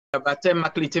ואתם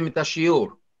מקליטים את השיעור.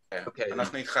 Okay.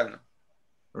 אנחנו התחלנו.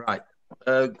 Right.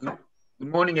 Good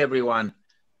morning, everyone.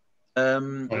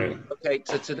 Okay,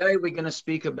 so today we're going to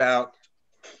speak about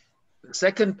the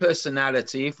second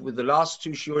personality. With the last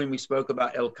two shiurim, we spoke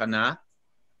about Elkana.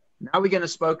 Now we're going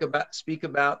to speak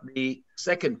about the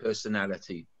second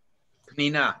personality,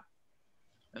 Penina.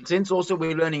 And since also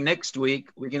we're learning next week,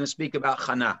 we're going to speak about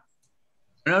Chana.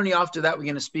 And only after that, we're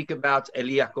going to speak about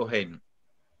Eli Kohen.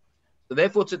 So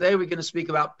therefore, today we're going to speak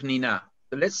about Penina.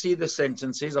 So let's see the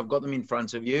sentences. I've got them in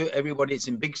front of you. Everybody, it's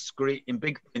in big screen, in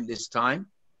big print this time.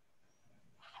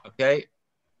 Okay.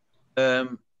 Let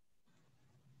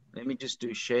me just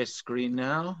do share screen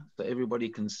now so everybody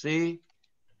can see.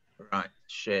 Right,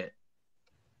 share.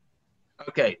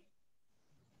 Okay.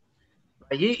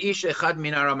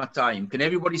 Can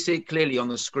everybody see it clearly on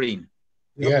the screen?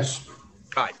 Yes.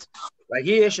 Right.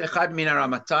 ויהי איש אחד מן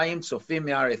הרמתיים צופים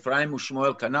מהר אפרים ושמו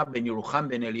אלקנה בן ירוחם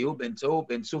בן אליהו בן צור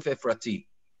בן צוף אפרתי.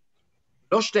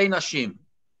 לא שתי נשים.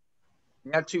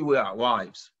 He had two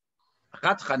wives.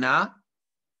 אחת חנה,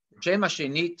 שם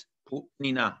השנית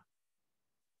פנינה.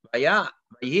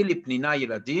 ויהי לפנינה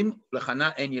ילדים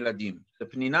ולחנה אין ילדים. So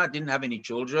Penina didn't have any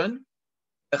children.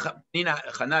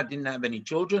 Chana didn't have any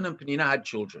children and Penina had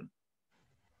children.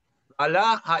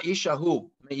 עלה האיש ההוא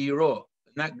מעירו.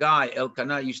 And that guy,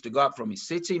 Elkana, used to go up from his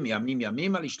city, מימים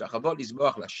ימימה, להשתחוות,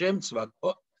 לזבוח לשם,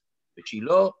 צבאות,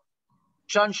 בשילה,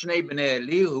 שן שני בני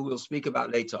אלי, who we'll speak about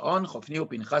later on, חופני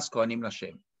ופנחס כהנים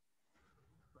לשם.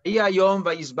 ויהי היום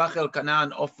ויזבח Elkana,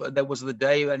 and there was the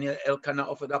day when Elkana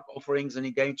offered up offerings, and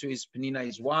he gave to his Penina,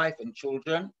 his wife and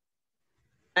children,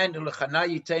 and Elkana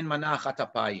ייתן מנה אחת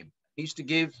אפיים. He used to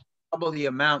give double the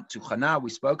amount to Chana, we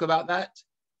spoke about that.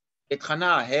 את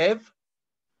Chana אהב,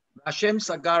 Hashem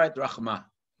sagar et rachma.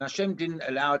 Hashem didn't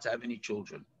allow her to have any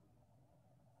children.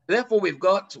 Therefore, we've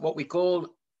got what we call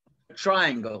a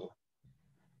triangle.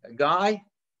 A guy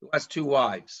who has two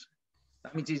wives.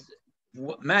 That means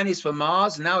man is for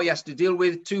Mars. Now he has to deal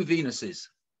with two Venuses.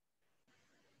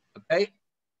 Okay? A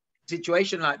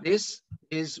situation like this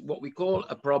is what we call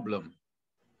a problem.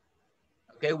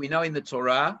 Okay, we know in the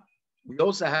Torah, we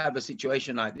also have a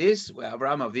situation like this where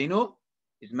Avraham Avinu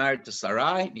is married to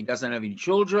Sarai, he doesn't have any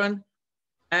children,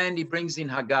 and he brings in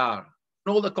Hagar,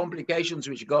 and all the complications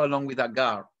which go along with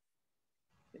Hagar.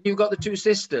 Then you've got the two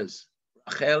sisters,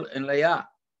 Rachel and Leah,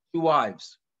 two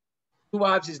wives. Two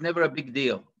wives is never a big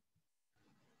deal.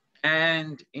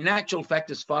 And in actual fact,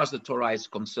 as far as the Torah is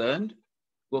concerned,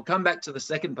 we'll come back to the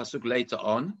second pasuk later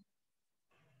on.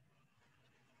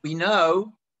 We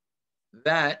know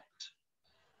that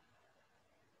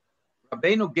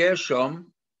Rabbeinu Gershom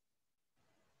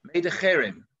made a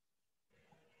cherem,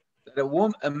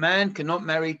 that a man cannot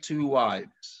marry two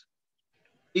wives.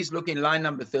 Please look in line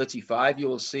number 35, you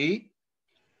will see.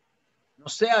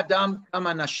 Nose Adam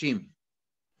kama nashim.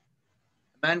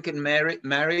 A man can marry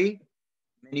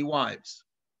many wives.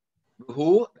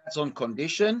 Who? That's on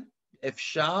condition,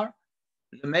 efshar,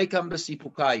 lemekam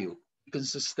b'sipukayu. You can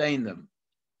sustain them.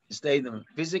 Sustain them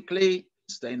physically,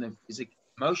 sustain them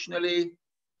emotionally.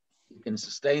 You can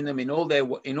sustain them in all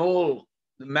the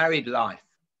married life.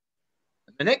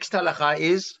 The next halacha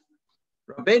is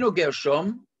Rabbeinu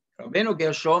Gershom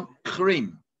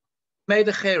chrim, made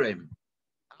a cherem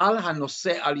al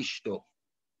hanose al ishto.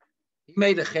 He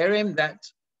made a cherem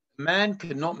that a man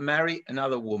cannot marry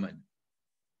another woman.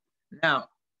 Now,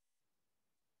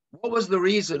 what was the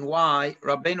reason why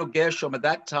Rabbeinu Gershom at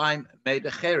that time made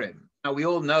a cherem? Now we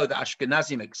all know that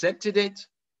Ashkenazim accepted it.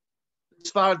 The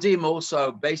Sfaradim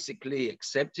also basically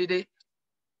accepted it,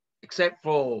 except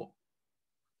for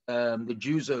the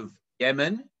Jews of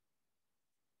Yemen.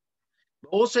 But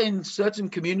also in certain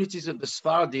communities of the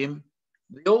Sfaradim,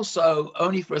 they also,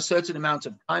 only for a certain amount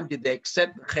of time, did they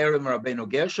accept the Cherem Rabbeinu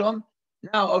Gershom.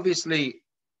 Now, obviously,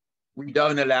 we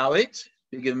don't allow it,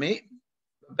 forgive me.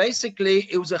 But basically,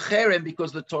 it was a Cherem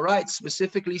because the Torah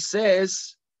specifically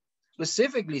says,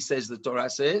 the Torah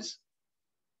says,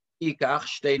 Ikach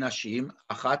shtei nashim,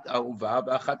 achat ahuva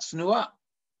v'achat snua.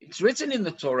 It's written in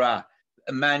the Torah,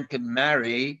 a man can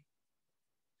marry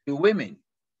two women.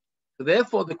 So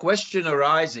therefore, the question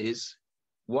arises,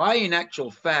 why in actual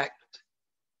fact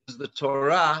does the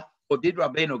Torah, or did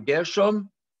Rabbeinu Gershom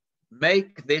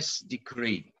make this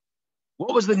decree?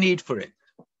 What was the need for it?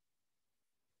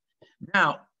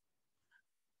 Now,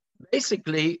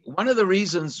 basically, one of the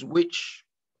reasons which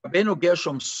Rabbeinu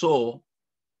Gershom saw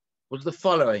was the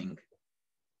following.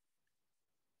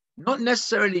 Not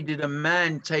necessarily did a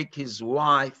man take his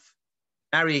wife,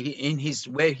 marry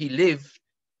where he lived,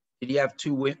 did he have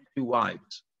two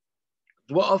wives.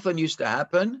 What often used to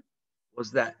happen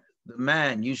was that the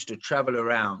man used to travel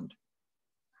around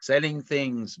selling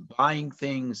things, buying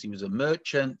things. He was a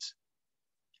merchant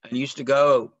and used to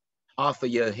go half a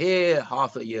year here,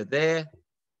 half a year there.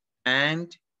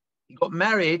 And he got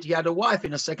married. He had a wife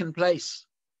in a second place.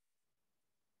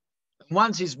 And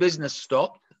once his business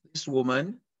stopped, this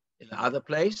woman in the other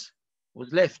place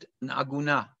was left in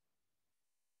Aguna.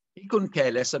 He couldn't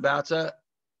care less about her.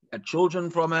 He had children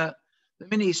from her. The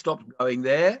minute he stopped going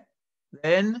there,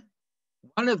 then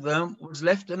one of them was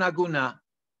left in Aguna.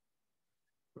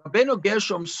 Rabbeinu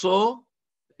Gershom saw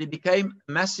that it became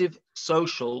a massive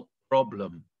social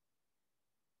problem.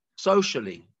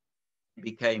 Socially, it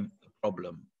became a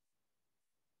problem.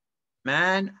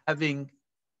 Man having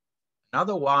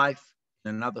another wife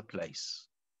in another place.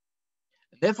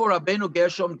 Therefore, Rabbeinu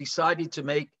Gershom decided to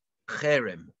make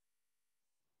cherem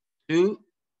to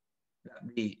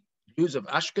the Jews of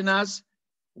Ashkenaz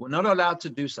were not allowed to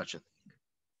do such a thing.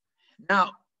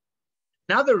 Now,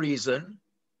 another reason,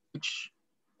 which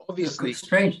obviously...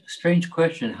 Strange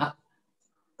question. How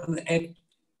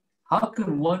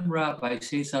can one rabbi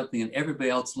say something and everybody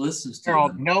else listens to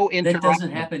them? No interruptions. That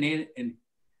doesn't happen in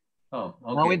oh,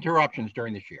 okay. No interruptions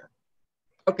during this year.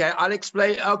 Okay, I'll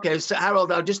explain. Okay, so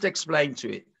Harold, I'll just explain to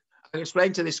it. I'll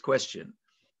explain to this question.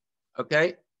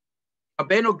 Okay?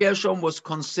 Rabbeinu Gershom was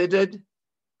considered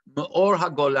Me'or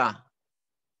HaGolah.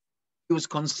 He was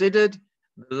considered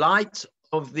the light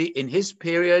of in his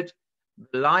period,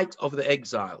 the light of the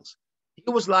exiles. He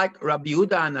was like Rabbi Yehuda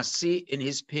HaNasi in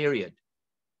his period.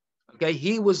 Okay,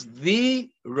 he was the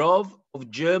Rav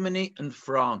of Germany and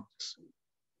France.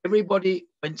 Everybody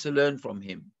went to learn from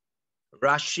him.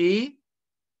 Rashi's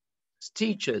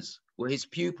teachers were his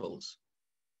pupils.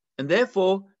 And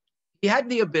therefore, he had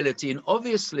the ability, and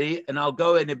obviously, and I'll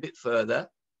go in a bit further,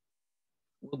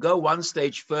 we'll go one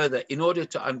stage further in order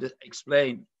to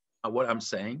explain what I'm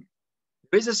saying.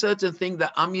 There is a certain thing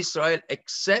that Am Yisrael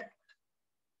accept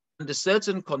under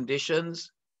certain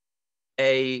conditions,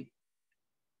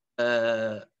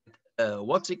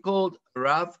 what's it called? A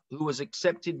Rav who was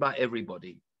accepted by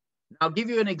everybody. Now, I'll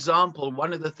give you an example.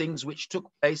 One of the things which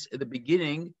took place at the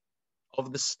beginning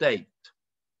of the state.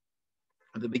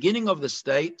 At the beginning of the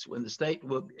state, when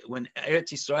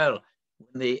Eretz Yisrael,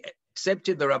 when they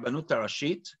accepted the Rabbanut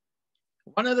HaRashit,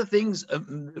 one of the things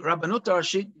Rabbanut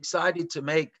HaRashit decided to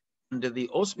make under the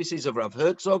auspices of Rav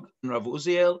Herzog and Rav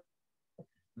Uziel,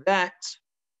 that,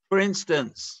 for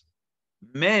instance,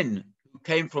 men who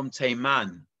came from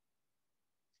Teiman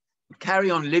would carry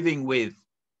on living with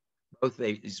both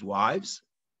his wives.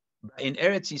 But in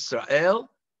Eretz Yisrael,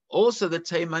 also the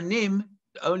Teimanim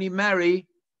only marry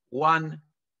one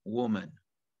woman.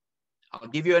 I'll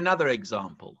give you another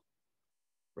example.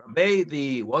 The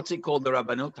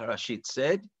Rabbanut HaRashit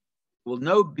said,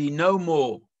 will be no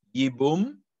more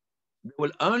Yibum, there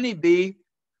will only be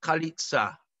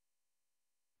Chalitza.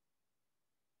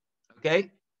 Okay?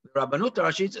 The Rabbanut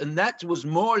HaRashit, and that was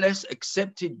more or less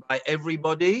accepted by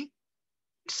everybody,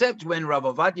 except when Rav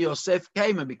Ovadia Yosef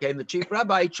came and became the chief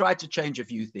rabbi. He tried to change a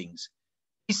few things.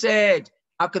 He said,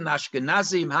 how can the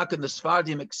Ashkenazim, how can the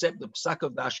Sfardim accept the psak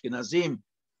of the Ashkenazim?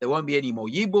 There won't be any more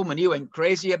Yibum, and he went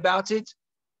crazy about it.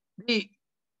 The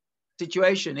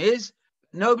situation is,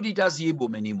 nobody does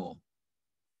Yibum anymore.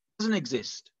 It doesn't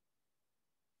exist.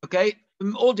 Okay?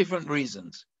 All different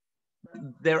reasons.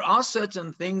 There are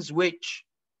certain things which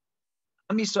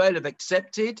Am Yisrael have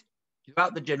accepted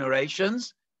throughout the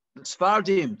generations. The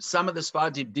Sfardim, some of the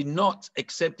Sfardim did not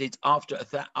accept it after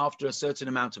a certain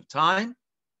amount of time.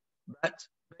 But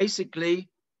basically,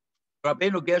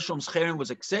 Rabbeinu Gershom's cherem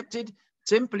was accepted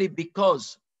simply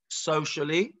because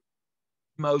socially,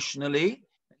 emotionally.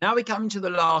 Now we come to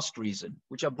the last reason,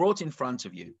 which I brought in front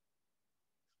of you.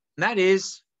 And that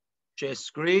is, share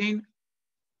screen.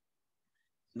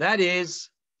 That is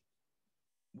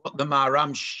what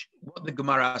the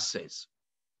Gemara says.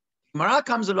 Gemara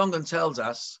comes along and tells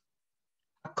us,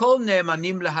 Hakol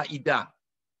ne'emanim laha'ida.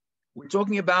 We're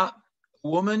talking about a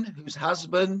woman whose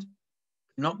husband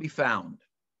cannot be found.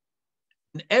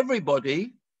 And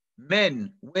everybody,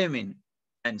 men, women,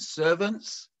 and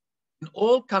servants, can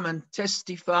all come and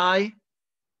testify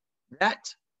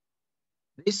that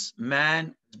this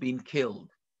man has been killed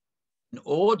in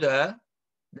order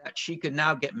that she can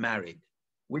now get married,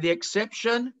 with the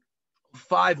exception of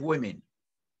 5 women.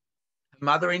 Her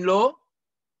mother-in-law,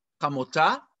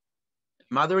 Chamota,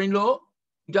 mother-in-law,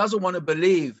 who doesn't want to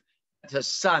believe that her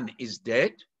son is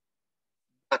dead,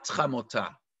 Bat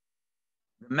Chamota,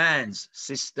 the man's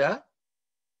sister,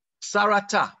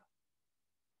 Sarata,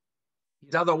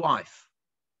 his other wife.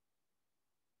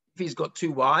 If he's got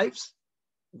 2 wives,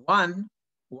 one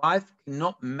wife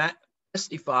cannot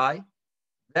testify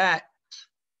that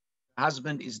her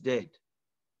husband is dead.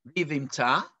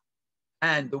 Vivimta,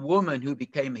 and the woman who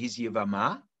became his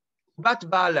Yivama, Bat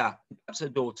Bala, that's her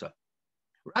daughter.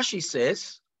 Rashi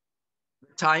says,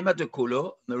 Taima de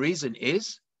Kulo, the reason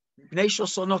is,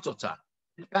 Sonotota,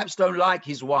 perhaps don't like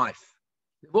his wife.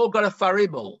 They've all got a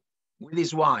faribel with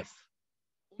his wife.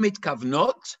 Umit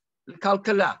Kavnot,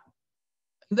 Kalkala.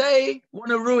 They want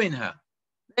to ruin her.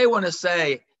 They want to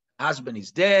say, husband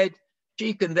is dead.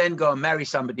 She can then go and marry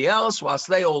somebody else, whilst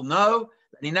they all know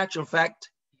that in actual fact,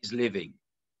 he's living.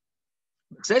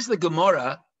 But says the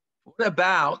Gemara, what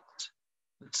about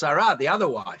Sarah, the other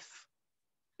wife?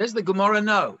 Says the Gemara,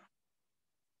 no.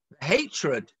 The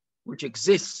hatred which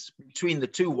exists between the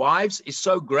two wives is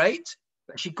so great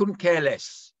that she couldn't care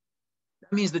less.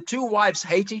 That means the two wives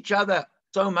hate each other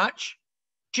so much,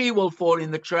 she will fall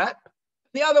in the trap,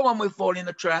 the other one will fall in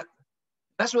the trap.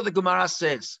 That's what the Gemara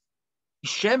says.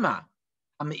 Shema,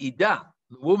 Amida,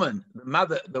 the woman, the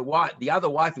mother, the wife, the other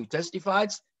wife who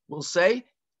testifies, will say,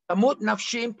 Amut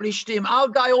nafshim plishtim, I'll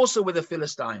die also with the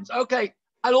Philistines. Okay,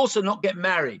 I'll also not get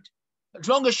married, as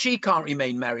long as she can't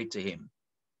remain married to him.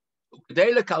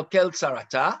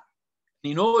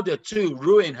 In order to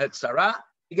ruin her tzara,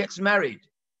 he gets married.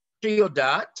 I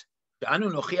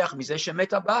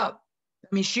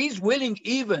mean, she's willing,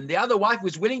 even the other wife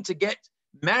was willing to get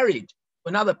married to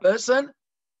another person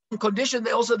on condition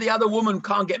that also the other woman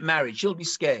can't get married. She'll be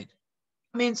scared.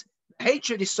 That means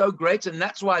hatred is so great, and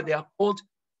that's why they are called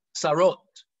sarot.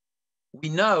 We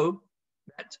know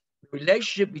that the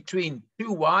relationship between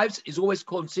two wives is always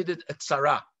considered a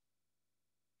tzara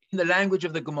in the language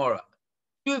of the Gemara.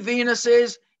 Two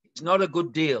Venuses is not a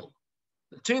good deal.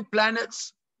 The two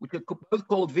planets, which are both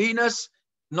called Venus,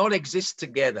 not exist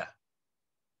together.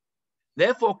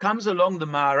 Therefore comes along the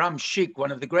Maharam Shik,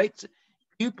 one of the great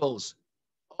pupils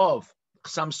of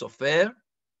Chassam Sofer,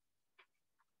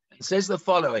 and says the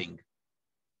following: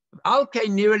 Al-Kei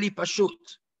Nirali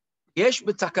Pashut, Yesh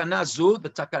B'Takana Zu, the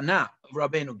Takana of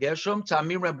Rabbeinu Gershom,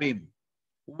 Ta'amim Rabim.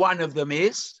 One of them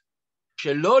is,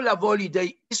 Shelo Lavo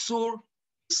Lidei Isur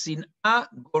Sin'a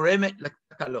Goremet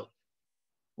L'Takalot.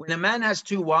 When a man has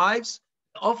two wives,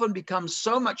 there often becomes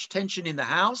so much tension in the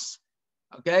house.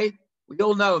 Okay, we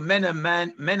all know men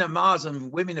are Mars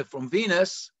and women are from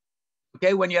Venus.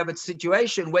 Okay, when you have a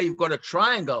situation where you've got a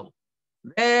triangle,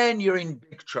 then you're in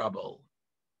big trouble.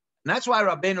 And that's why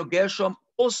Rabbeinu Gershom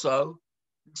also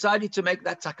decided to make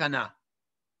that takana.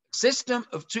 The system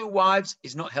of two wives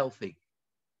is not healthy,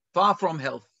 far from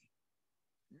healthy.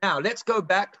 Now, let's go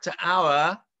back to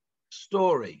our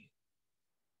story.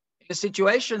 In a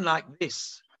situation like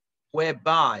this,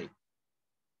 whereby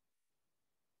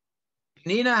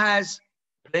Penina has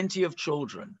plenty of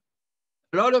children,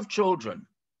 a lot of children,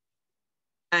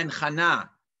 and Hannah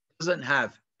doesn't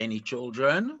have any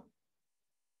children,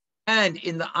 and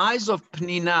in the eyes of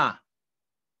Penina,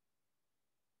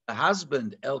 the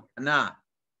husband, Elkana,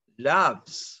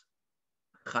 loves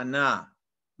Hannah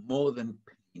more than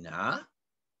Penina.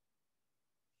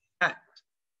 That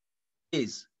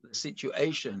is the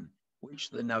situation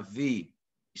which the Navi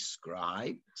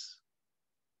describes.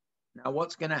 Now,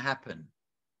 what's going to happen?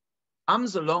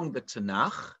 Comes along the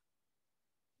Tanakh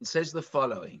and says the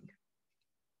following.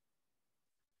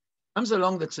 Comes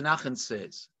along the Tanakh and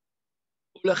says,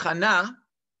 Ulechana,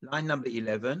 line number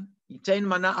 11, Yitain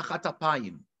mana achat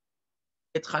apayim,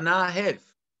 et Chana hev,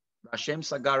 v'Hashem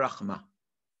sagar rachma.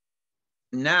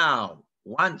 Now,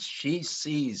 once she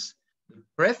sees the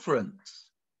preference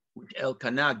which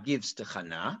Elkana gives to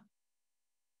Chana,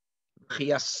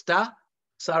 Chiyasta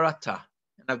sarata.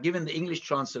 And I've given the English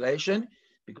translation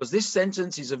because this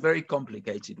sentence is a very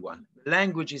complicated one. The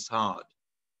language is hard,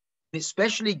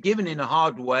 especially given in a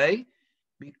hard way,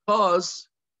 because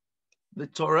the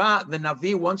Torah, the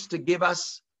Navi, wants to give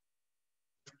us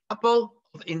a couple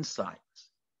of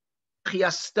insights.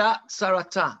 Chiyasta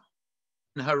sarata.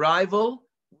 And her rival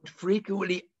would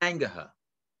frequently anger her.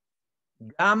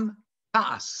 Gam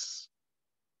ta'as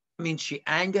means she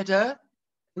angered her,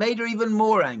 made her even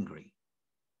more angry.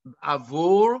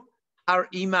 Avur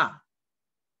har'ima,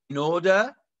 in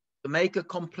order to make a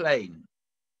complaint.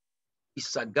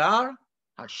 Isagar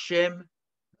Hashem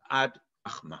ad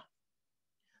achma.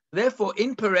 Therefore,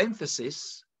 in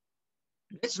parenthesis,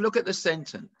 let's look at the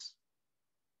sentence.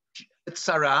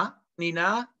 Sarah,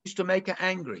 Nina, used to make her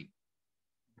angry.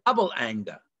 Double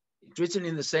anger. It's written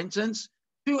in the sentence,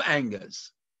 two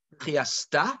angers.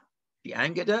 Chiyasta, she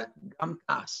angered her, gam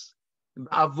tas.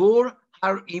 Avur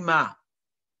har'ima,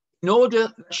 in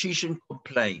order that she should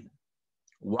complain.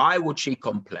 Why would she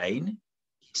complain?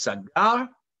 Sagar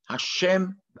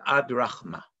Hashem ad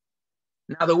rachma.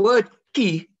 Now the word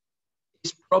ki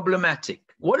is problematic.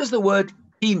 What does the word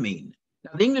ki mean?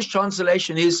 Now, the English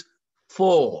translation is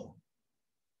 4.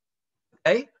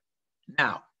 Okay?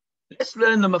 Now, let's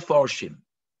learn the Meforshim.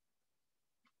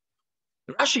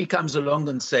 Rashi comes along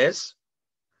and says,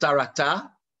 Sarata,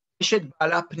 Eshet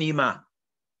Bala Pnima,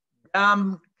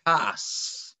 Gam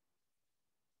Kaas.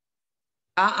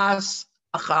 Kaas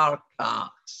Achar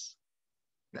Kaas.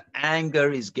 The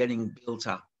anger is getting built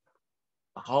up.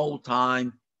 The whole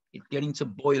time, it's getting to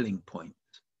boiling point.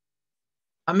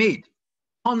 Amid,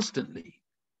 constantly.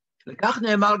 לכך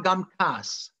נאמר גם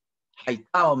כעס,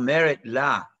 הייתה אומרת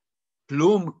לה,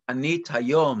 כלום קנית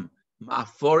היום,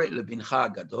 מאפורת לבנך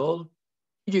הגדול?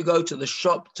 Did you go to the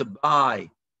shop to buy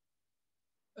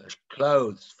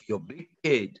clothes for your big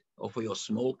kid or for your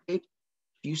small kid?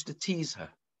 She used to tease her.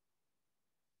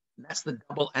 And that's the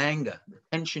double anger. The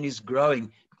tension is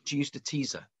growing. She used to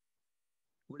tease her.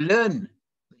 We'll learn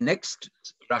the next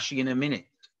Rashi in a minute.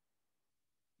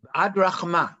 Ad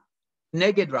Rachma,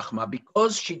 Neged Rachma,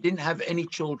 because she didn't have any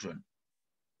children.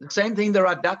 The same thing the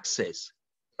Radak says.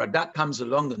 Radak comes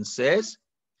along and says,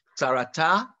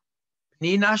 Sarata,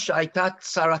 Penina Shaita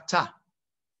Sarata.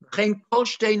 וכן כל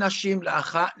שתי נשים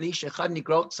לאיש אחד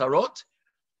נקראות צרות,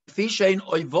 כפי שהן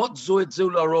אויבות זו את זו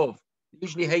לרוב. They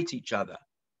usually hate each other.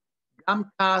 גם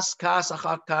כעס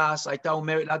אחר כעס, הייתה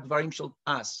אומרת לה דברים של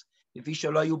כעס, לפי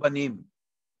שלא היו בנים.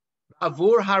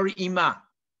 עבור הרעימה,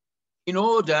 in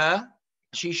order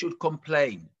she should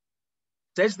complain.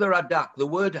 Says the Radak, the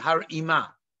word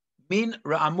har'ima, min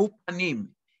ra'amu panim,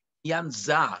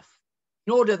 yanzaf,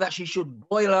 in order that she should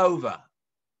boil over.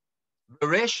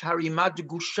 Beresh har'ima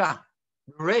degusha.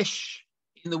 Beresh,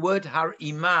 in the word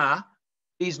har'ima,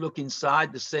 please look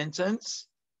inside the sentence.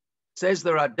 Says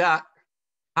the Radak,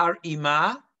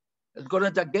 har'ima has got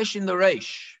a dagesh in the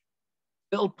resh,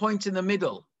 little point in the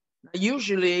middle. Now,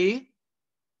 usually,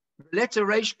 the letter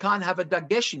resh can't have a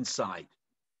dagesh inside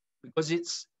because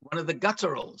it's one of the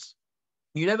gutturals.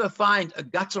 You never find a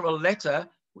guttural letter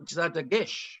which is a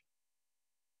dagesh.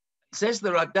 It says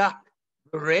the Radak,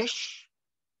 resh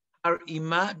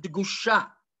har'ima degusha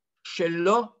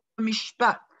shelo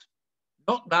mishpat,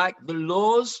 not like the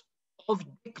laws of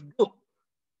dikduk.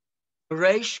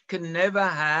 Resh can never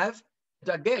have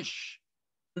dagesh.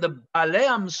 The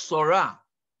Baleam Sorah.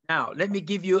 Now, let me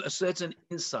give you a certain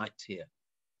insight here.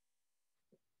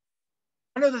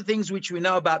 One of the things which we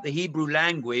know about the Hebrew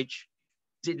language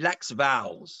is it lacks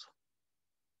vowels.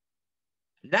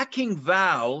 Lacking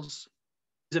vowels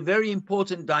is a very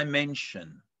important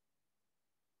dimension,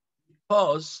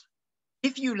 because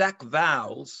if you lack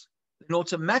vowels, then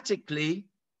automatically,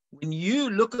 when you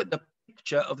look at the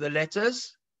picture of the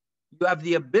letters, you have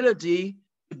the ability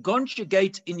to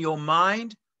conjugate in your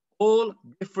mind all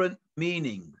different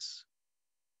meanings.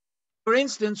 For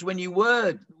instance, when you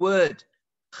word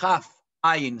chaf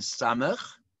ayin samach,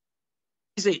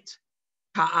 is it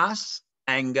ka'as,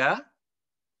 anger,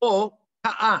 or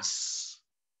ka'as,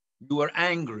 you were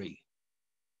angry?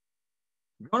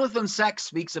 Jonathan Sachs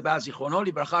speaks about, Zichrono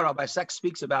Libracha, Rabbi Sachs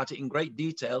speaks about it in great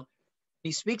detail.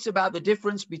 He speaks about the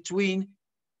difference between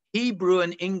Hebrew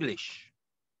and English.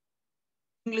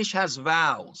 English has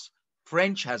vowels,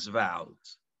 French has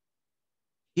vowels.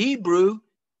 Hebrew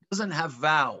doesn't have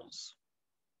vowels.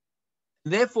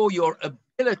 Therefore, your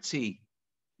ability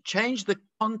to change the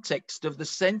context of the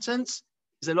sentence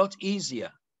is a lot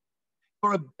easier.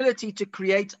 Your ability to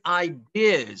create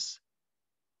ideas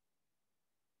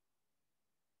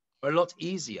are a lot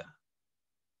easier.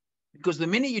 Because the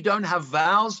minute you don't have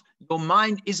vowels, your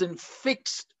mind isn't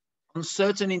fixed on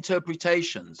certain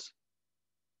interpretations.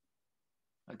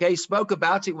 Okay, he spoke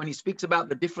about it when he speaks about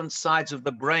the different sides of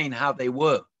the brain, how they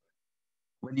work.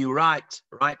 When you write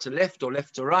right to left or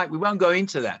left to right, we won't go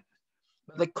into that.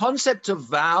 But the concept of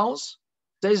vowels,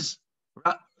 says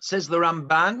the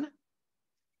Ramban,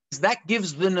 is that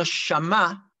gives the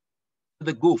neshama to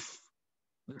the guf,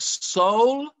 the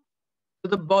soul to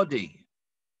the body.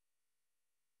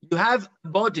 You have a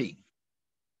body,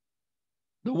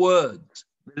 the words,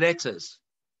 the letters.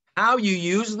 How you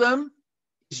use them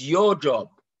is your job.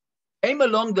 Came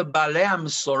along the Balei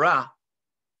HaMesorah,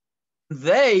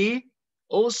 they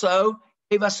also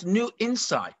gave us new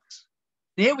insights.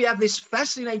 And here we have this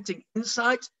fascinating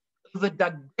insight of the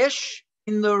dagesh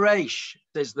in the resh,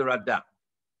 says the Radak.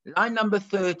 Line number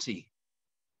 30.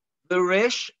 The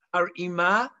resh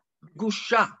har'ima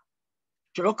gusha,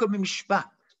 שלא כבמשפט.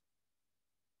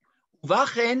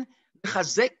 ובכן,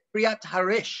 לחזק קריאת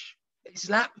הresh. It's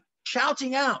like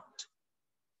shouting out.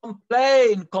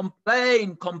 Complain,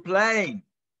 complain, complain.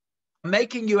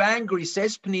 Making you angry,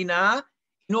 says Penina.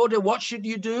 In order, what should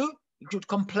you do? You should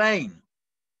complain.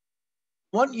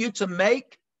 I want you to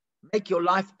make your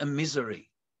life a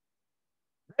misery.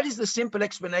 That is the simple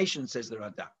explanation, says the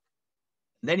Radak.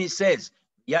 And then he says,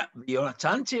 yeah,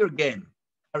 Yonatantir again,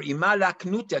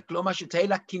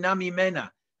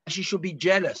 she should be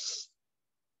jealous.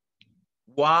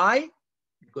 Why?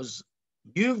 Because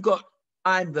you've got,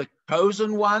 I'm the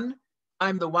chosen one,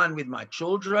 I'm the one with my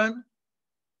children.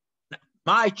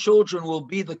 My children will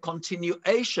be the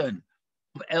continuation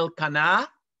of Elkana,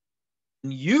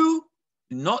 and you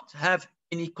do not have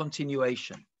any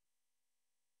continuation.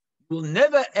 You'll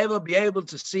never ever be able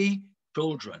to see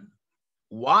children.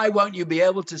 Why won't you be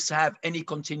able to have any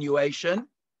continuation?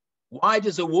 Why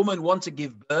does a woman want to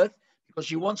give birth? Because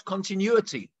she wants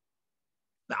continuity.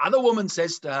 The other woman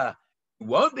says to her, you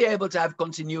won't be able to have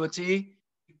continuity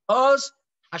because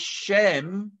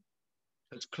Hashem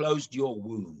has closed your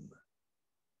womb.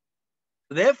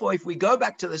 Therefore, if we go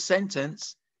back to the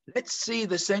sentence, let's see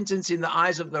the sentence in the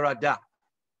eyes of the Radak.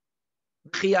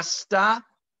 Chiasta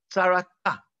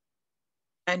sarata,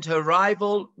 and her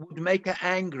rival would make her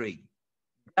angry.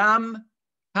 Gam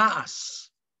kaas,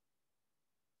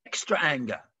 extra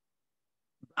anger.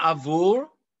 Avur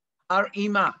har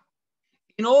ima,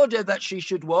 in order that she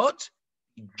should what?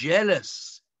 Be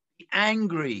jealous, be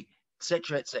angry,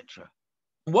 etc., etc.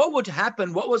 What would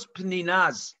happen? What was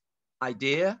Penina's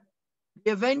idea?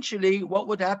 Eventually, what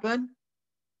would happen?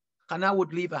 Hannah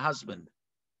would leave her husband.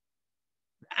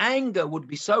 The anger would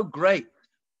be so great,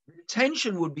 the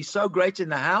tension would be so great in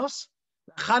the house,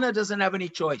 that Hannah doesn't have any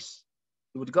choice.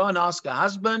 She would go and ask her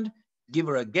husband, give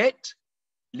her a get,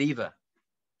 leave her.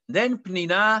 Then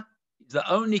Penina is the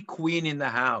only queen in the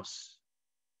house.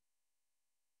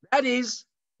 That is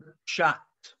the pshat.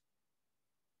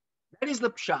 That is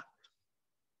the pshat.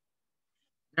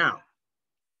 Now,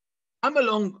 comes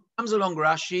along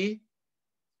Rashi,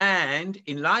 and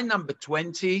in line number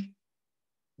 20,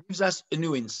 gives us a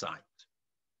new insight.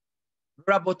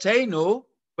 Rabotenu,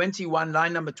 21,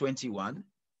 line number 21,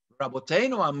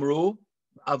 Rabotenu amru,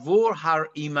 avur har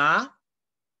ima,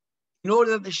 in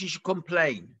order that she should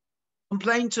complain.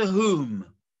 Complain to whom?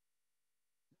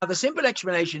 Now, the simple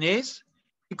explanation is,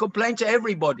 she complained to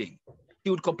everybody.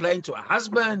 She would complain to her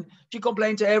husband, she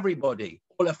complained to everybody,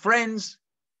 all her friends.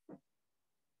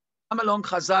 Come along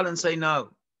Chazal and say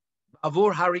no.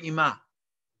 Avur har ima,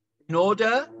 in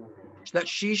order that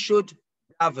she should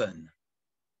govern.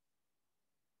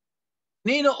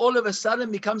 Nina all of a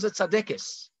sudden becomes a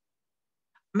tzadekis,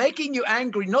 making you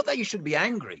angry. Not that you should be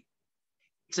angry.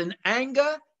 It's an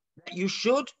anger that you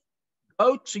should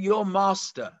go to your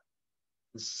master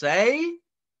and say,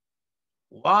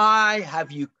 why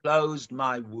have you closed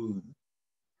my womb?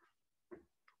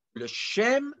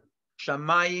 L'shem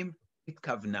shamayim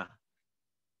itkavna.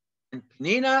 And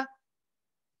Penina,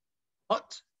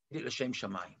 what? L'shem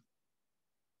shamayim.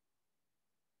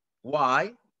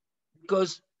 Why?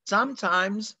 Because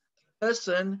sometimes a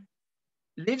person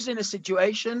lives in a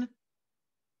situation,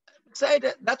 say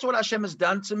that that's what Hashem has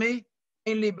done to me,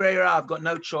 in Libreira, I've got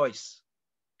no choice.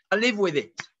 I live with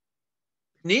it.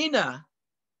 Penina,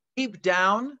 deep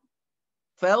down,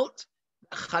 felt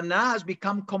that Hannah has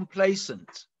become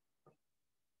complacent.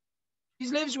 He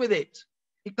lives with it.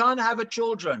 He can't have a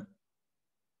children.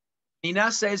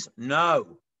 Penina says,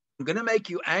 no, I'm going to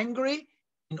make you angry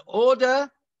in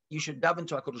order you should daven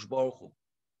to HaKadosh Baruch Hu.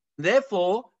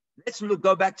 Therefore, let's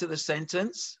go back to the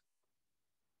sentence.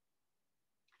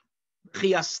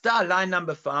 Chiasta, line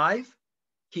number 5.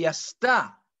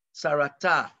 Chiasta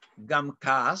sarata gam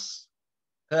kas.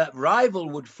 Her rival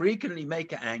would frequently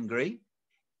make her angry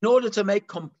in order to make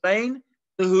complaint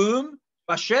to whom? To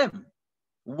Hashem.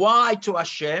 Why to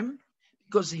Hashem?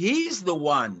 Because He's the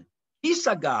one. He's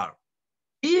Sagar.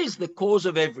 He is the cause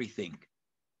of everything.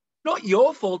 Not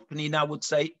your fault, Penina would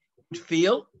say, would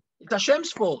feel. It's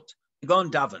Hashem's fault. You go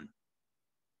and daven.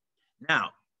 Now,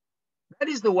 that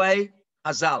is the way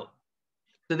Hazal.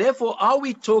 So therefore, are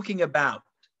we talking about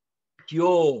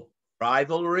pure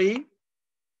rivalry,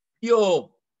 pure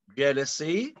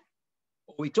jealousy,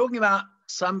 or are we talking about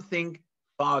something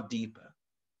far deeper?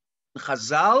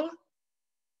 Chazal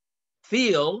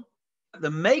feel that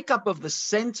the makeup of the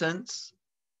sentence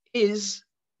is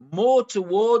more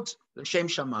towards the Shem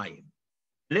Shamayim.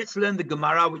 Let's learn the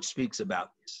Gemara which speaks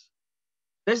about this.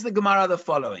 There's the Gemara the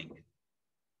following.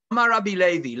 Amar Rabbi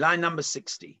Levi, line number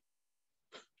 60.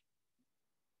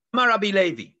 Amar Rabbi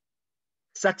Levi,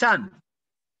 Satan,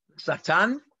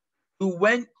 who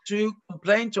went to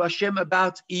complain to Hashem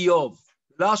about Eov.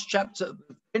 Last chapter,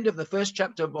 the end of the first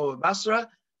chapter of Bava Basra,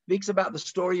 speaks about the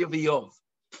story of Eov.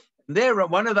 And there,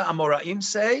 one of the Amoraim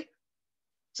say,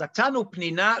 Satanu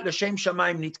Penina l'shem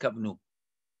shamayim nitkavnu.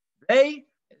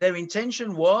 Their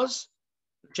intention was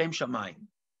l'shem shamayim.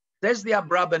 There's the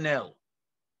Abrabanel.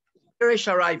 פרש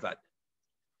הרייבד,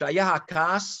 שהיה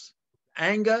הכעס,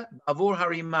 anger, בעבור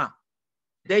הרימה,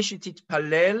 כדי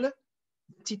שתתפלל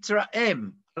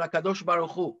ותתרעם על הקדוש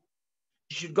ברוך הוא.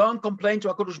 She should go and complain to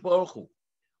הקדוש ברוך הוא,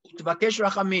 ותבקש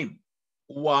רחמים.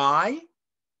 Why?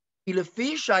 כי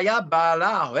לפי שהיה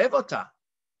בעלה אוהב אותה,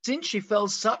 since she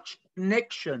felt such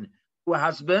connection to her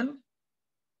husband,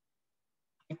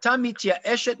 הייתה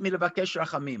מתייאשת מלבקש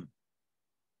רחמים.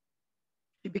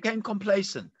 She became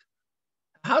complacent.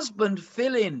 Her husband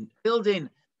filled in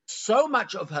so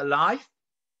much of her life,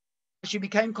 she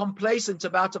became complacent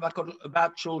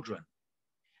about children.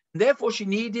 And therefore, she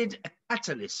needed a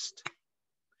catalyst.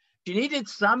 She needed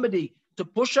somebody to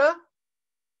push her.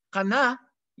 Hannah,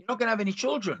 you're not going to have any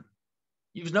children.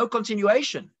 There's no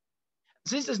continuation.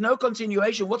 Since there's no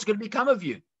continuation, what's going to become of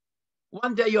you?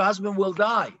 One day your husband will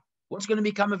die. What's going to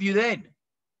become of you then?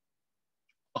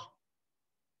 Oh.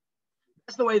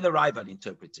 That's the way the Raivad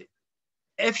interprets it.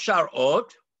 Efshar od,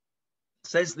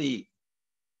 says the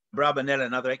Rabbi Nechemya,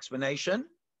 another explanation.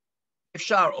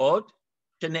 Efshar od,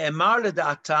 shene'emar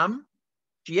leda'atam,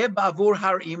 sheyeh ba'avur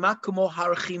har ima kumo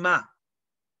har chima.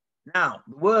 Now,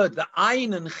 the word, the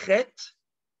ayin and chet,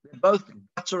 they're both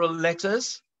guttural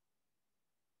letters.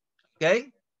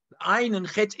 Okay? The ayin and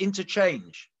chet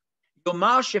interchange.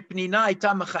 Yomar shePenina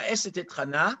הייתה מכעסת את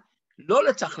חנה, לא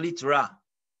לתכלית רע.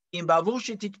 אם בעבור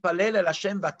שתתפלל אל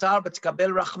השם בתר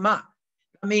ותקבל רחמה.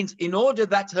 That means in order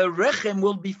that her rechem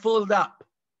will be filled up.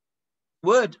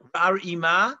 Word rar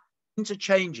ima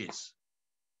interchanges.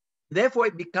 Therefore,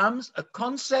 it becomes a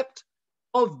concept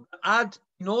of ad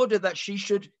in order that she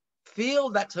should feel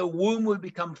that her womb will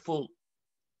become full.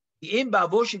 אם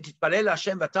בעבור שתתפלל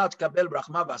השם בתר תקבל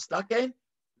רחמה ועשתה כן,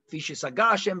 כפי שסגר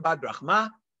השם בעד רחמה,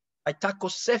 הייתה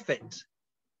כוספת,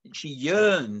 and she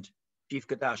yearned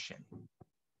שיפקדה השם.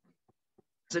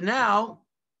 So now,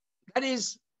 that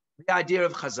is the idea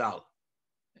of Chazal.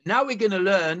 Now we're going to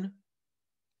learn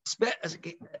a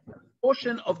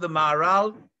portion of the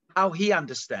Maharal, how he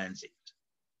understands it.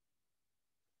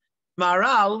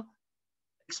 Maharal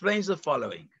explains the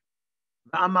following.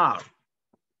 V'amar,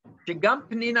 שגם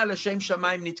פנינה לשם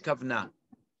שמיים נתכוונה,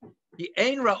 כי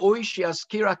אין ראוי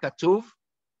שיזכיר הכתוב,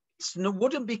 it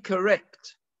wouldn't be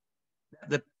correct that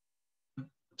the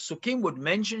Psukim would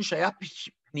mention שהיה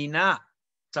פנינה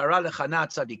צרה לחנה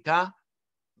הצדיקה,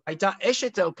 הייתה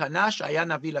אשת אלקנה שהיה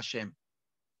נביא לשם.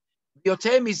 ויותר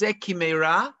מזה כי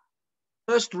מרע,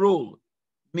 first rule,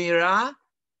 מרע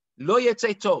לא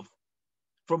יצא טוב.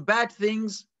 From bad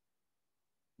things,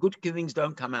 good things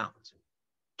don't come out.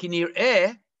 כי נראה,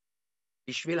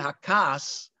 בשביל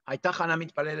הכעס, הייתה חנה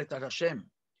מתפללת על השם,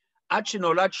 עד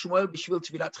שנולד שמואל בשביל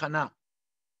תפילת חנה.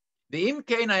 ואם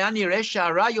כן היה נראה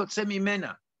שהרע יוצא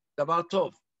ממנה, דבר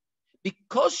טוב.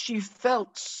 Because she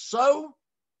felt so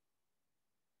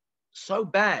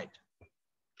bad,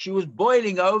 she was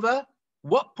boiling over,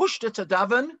 what pushed her to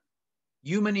daven?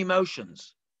 Human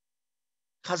emotions.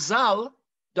 Chazal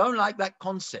don't like that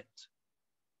concept,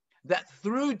 that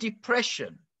through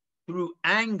depression, through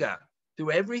anger,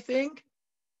 through everything,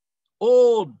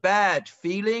 all bad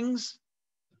feelings,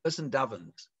 the person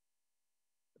davens.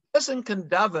 The person can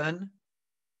daven,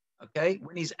 okay,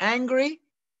 when he's angry,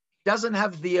 he doesn't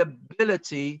have the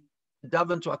ability to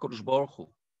daven to HaKadosh Baruch Hu.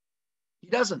 He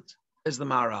doesn't, says the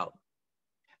Maharal.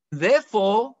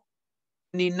 Therefore,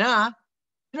 Nina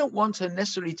didn't want her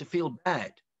necessarily to feel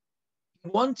bad.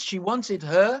 She wanted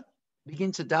her to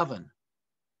begin to daven.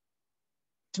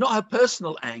 It's not her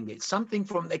personal anger, it's something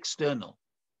from the external.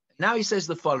 Now he says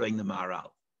the following, the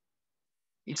Maharal.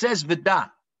 It says,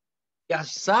 V'da,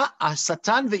 Yasa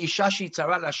Satan ve'isha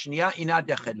she'tzara lashniya ina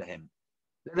dechel lehem.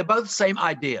 They're both the same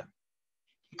idea.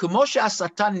 Kumo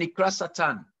she'asatan nikra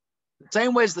Satan. The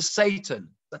same way as the Satan,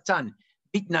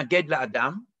 mitnaged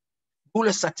la'adam, hu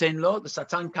lesaten lo, the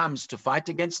Satan comes to fight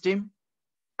against him.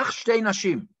 Ach shtei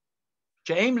nashim,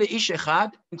 she'em le'ish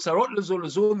echad, im tzarot lezu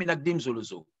lezu, minagdim zu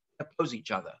lezu. They oppose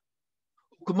each other.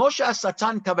 כמו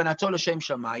שהשטן כוונתו לשם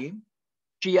שמיים,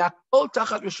 שיהיה הכל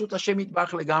תחת רשות השם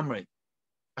יתברך לגמרי,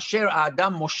 אשר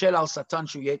האדם מושל על שטן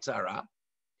שהוא יצר רע,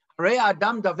 הרי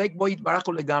האדם דבק בו יתברך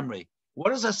לגמרי. What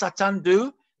does a Satan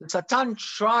do? The Satan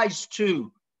tries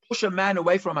to push a man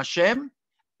away from Hashem,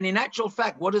 and in actual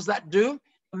fact, what does that do?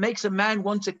 It makes a man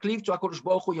want to cleave to HaKadosh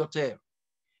Baruch Hu yoter.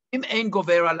 אם אין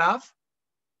גובר עליו,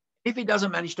 if he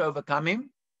doesn't manage to overcome him,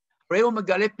 הרי הוא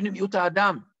מגלה פנימיות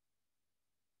האדם.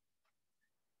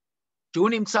 שהוא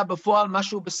נמצא בפועל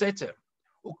משהו בסתר.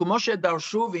 וכמו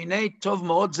שדרשו, והנה טוב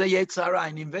מאוד זה יצר רע.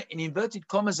 In inverted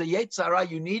commas, זה יצר רע,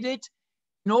 you need it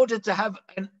in order to have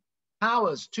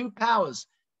two powers,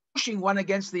 pushing one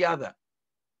against the other.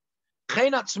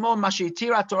 לכן עצמו, מה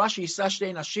שהתירה התורה שישא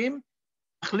שתי נשים,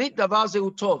 תכלית דבר זהו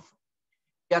טוב.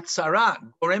 כי הצרה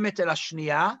גורמת אל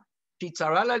השנייה, שהיא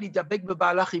צרה לה להידבק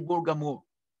בבעלה חיבור גמור.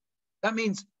 That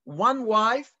means one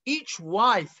wife, each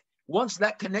wife wants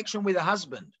that connection with her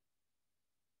husband.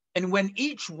 And when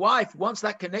each wife wants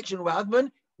that connection with her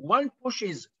husband, one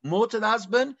pushes more to the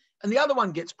husband and the other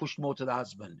one gets pushed more to the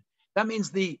husband. That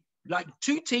means like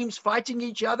two teams fighting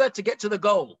each other to get to the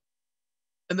goal.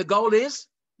 And the goal is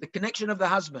the connection of the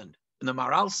husband. And the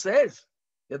Maharal says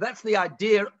that that's the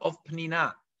idea of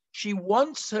Penina. She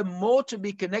wants her more to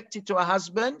be connected to her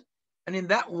husband. And in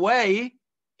that way,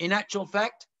 in actual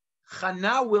fact,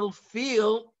 Chana will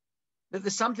feel that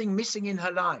there's something missing in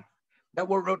her life. That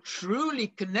what truly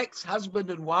connects husband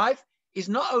and wife is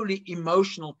not only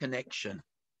emotional connection.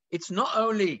 It's not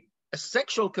only a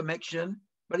sexual connection,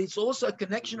 but it's also a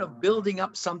connection of building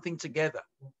up something together.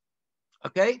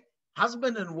 Okay?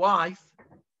 Husband and wife,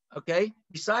 okay,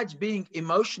 besides being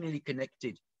emotionally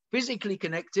connected, physically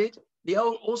connected, they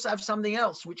also have something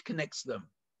else which connects them,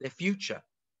 their future.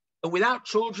 And without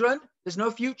children, there's no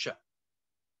future.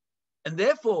 And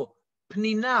therefore,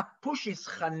 Penina pushes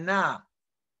Chana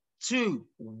to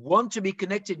want to be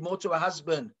connected more to her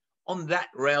husband on that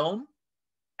realm.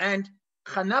 And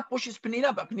Chana pushes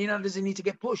Penina, but Penina doesn't need to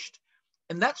get pushed.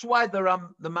 And that's why the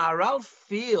Maharal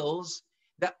feels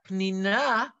that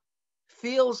Penina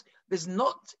feels there's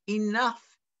not enough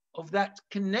of that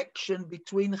connection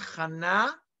between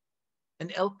Chana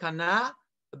and Elkana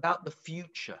about the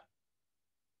future.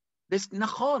 There's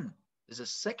nachon, there's a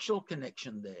sexual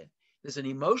connection there. There's an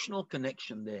emotional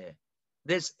connection there.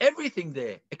 There's everything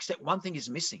there, except one thing is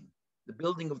missing, the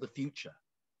building of the future.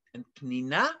 And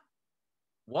Penina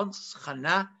wants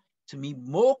Chana to be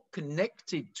more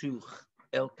connected to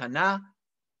Elkana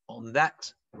on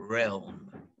that realm.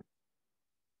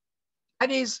 That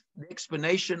is the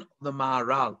explanation of the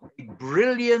Maharal, a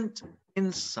brilliant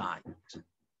insight.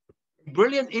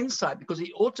 Brilliant insight because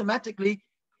it automatically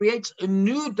creates a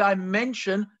new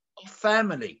dimension of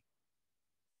family.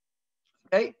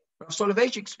 Okay? Rav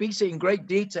Soloveitchik speaks it in great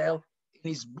detail in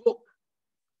his book,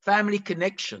 Family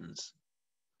Connections.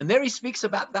 And there he speaks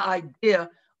about the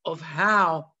idea of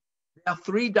how there are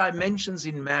three dimensions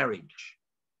in marriage.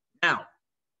 Now,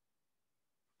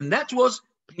 and that was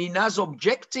Penina's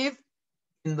objective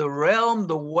in the realm,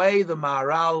 the way the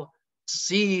Maharal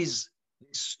sees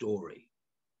this story.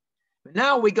 But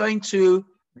now we're going to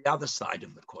the other side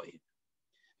of the coin.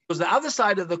 Because the other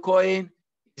side of the coin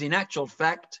is in actual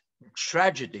fact the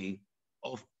tragedy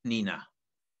of Penina.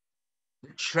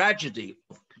 The tragedy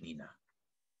of Penina.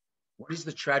 What is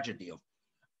the tragedy of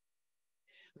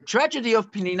Penina? The tragedy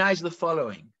of Penina is the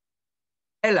following.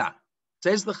 Ella,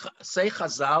 say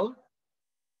Chazal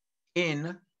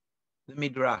in the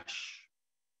Midrash.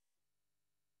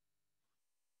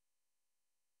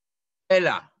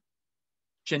 Ella,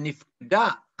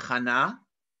 Shenifda Chana,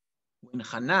 when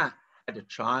Chana had a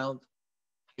child,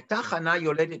 הייתה Chana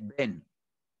yoledet ben,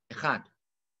 אחד.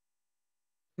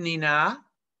 Penina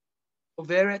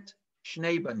עוברת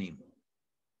שני בנים.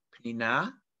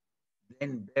 Penina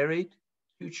then buried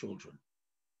two children.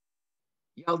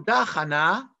 ילדה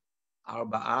Chana,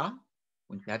 ארבעה,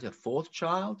 when she had her fourth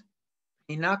child,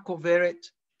 Penina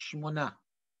קוברת שמונה.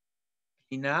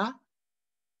 Penina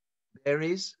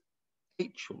buries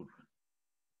 8 children.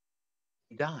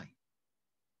 They die.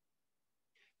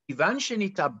 כיוון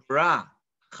שנתעברה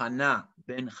Chana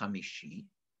ben חמישי,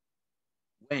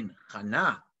 when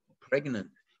Chana was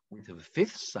pregnant with her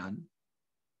 5th son,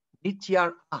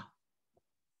 נתייראה.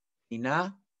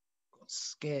 Penina got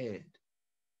scared.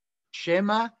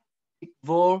 שמא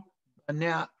תקבור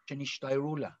בניה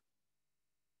שנשתיירו לה,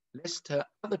 lest her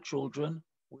other children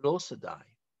will also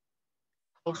die.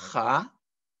 הלכה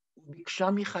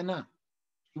וביקשה מחנה.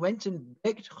 She went and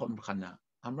begged from Chana.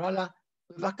 אמרה לה,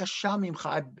 בבקשה ממך,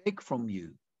 I beg from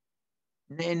you.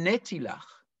 נעניתי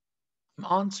לך. I'm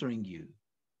answering you.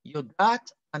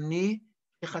 יודעת אני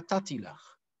שחטאתי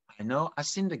לך. I know I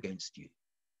sinned against you.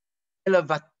 אלא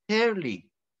ותר לי,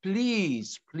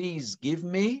 please give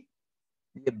me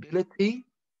the ability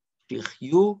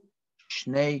שיחיו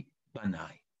שני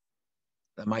בניי.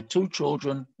 That my 2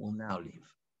 children will now live.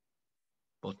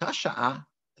 באותה שעה,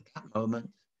 at that moment,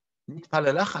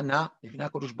 נתפללה חנה לפני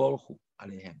הקדוש ברוך הוא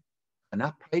עליהם.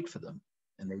 Chana prayed for them,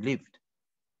 and they lived.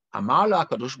 אמר לה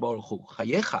הקדוש ברוך הוא,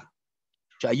 חייך,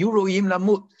 שהיו ראויים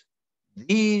למות.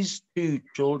 These 2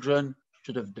 children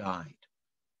should have died.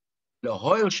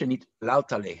 להועיל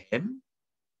שנתפללת עליהם,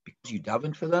 because you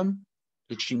davened for them,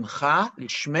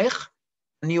 לשמך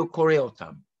אני קורא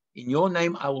אותם. In your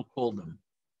name I will call them.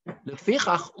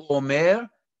 לפיכך הוא אומר,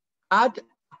 עד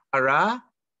ערה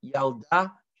ילדה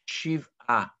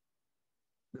 7.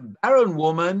 The barren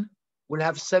woman will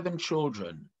have 7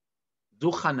 children.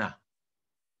 Du Chana.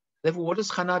 Therefore, what does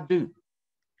Chana do?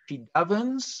 She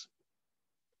davens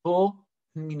for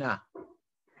Penina.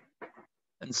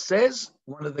 And asks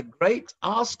one of the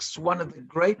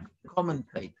great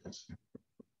commentators,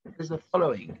 is the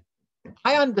following.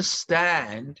 I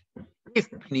understand if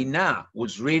Penina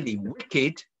was really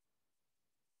wicked,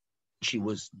 she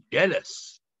was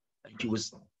jealous, and she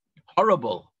was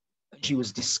horrible, and she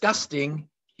was disgusting,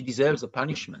 she deserves a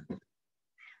punishment.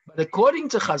 But according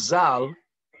to Chazal,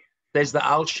 says the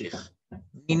Alshich,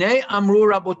 Hine Amru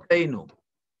Raboteinu,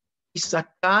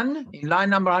 Satan, in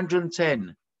line number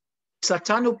 110,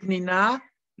 Satan ופנינה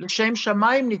לשם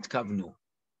שמיים נתכוונו.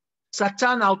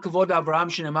 שטן על כבוד אברהם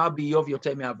שנאמר באיוב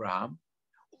יותר מאברהם,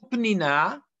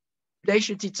 ופנינה כדי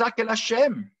שתצעק אל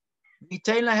השם,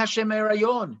 ניתן לה השם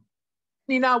ההיריון.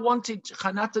 Penina wanted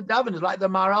Chana to daven, like the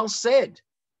Maharal said.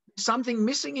 There's something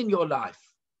missing in your life.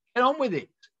 Get on with it.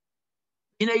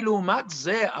 הנה לעומת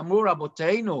זה אמרו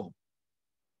רבותינו,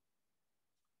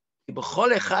 כי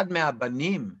בכל אחד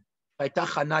מהבנים שהייתה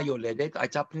חנה יולדת,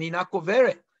 הייתה פנינה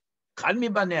קוברת. אחד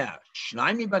מבניה,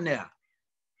 2 מבניה.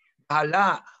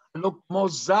 בעלה, לא כמו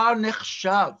זר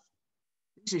נחשב.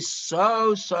 This is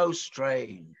so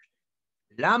strange.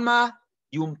 למה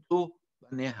יומתו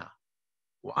בניה?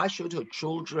 Why should her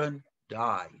children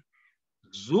die?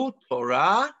 זו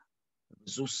תורה,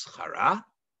 זו שכרה.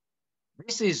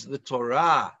 This is the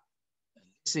Torah, and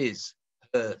this is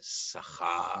her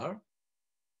sachar.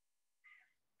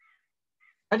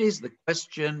 That is the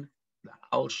question the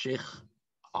Alshich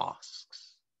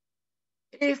asks.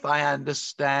 If I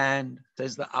understand,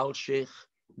 says the Alshich,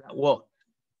 that what?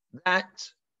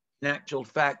 That, in actual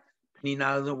fact,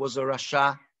 Penina was a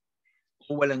Rasha,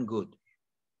 all well and good.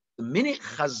 The minute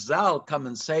Chazal come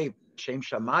and say, Shem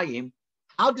Shamayim,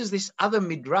 how does this other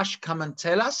Midrash come and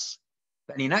tell us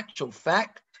that in actual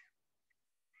fact,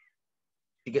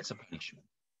 she gets a punishment?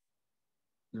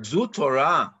 Zu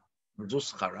Torah, Zu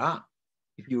Schara.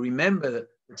 If you remember,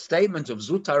 the statement of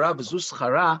Zu Torah, Zu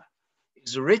Schara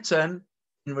is written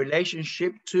in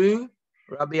relationship to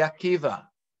Rabbi Akiva.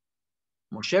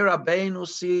 Moshe Rabbeinu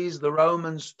sees the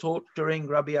Romans torturing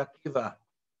Rabbi Akiva.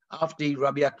 After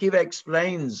Rabbi Akiva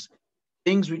explains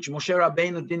things which Moshe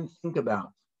Rabbeinu didn't think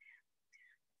about.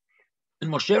 And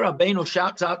Moshe Rabbeinu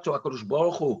shouts out to HaKadosh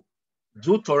Baruch Hu,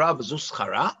 Zu Torah v'zu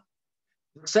schara.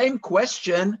 The same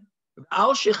question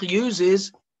Alshich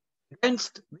uses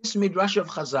against this Midrash of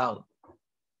Chazal.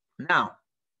 Now,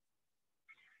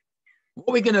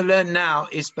 what we're going to learn now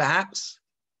is perhaps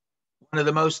one of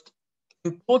the most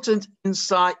important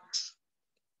insights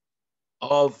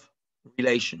of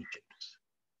relationships.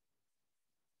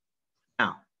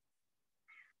 Now,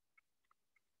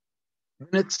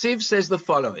 Netziv says the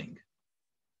following.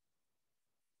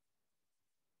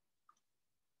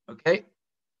 Okay,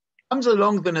 comes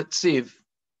along the Netziv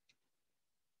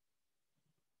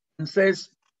and says,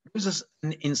 gives us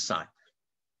an insight.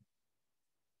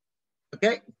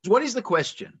 Okay, so what is the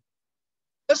question?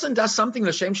 A person does something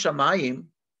l'shem shamayim,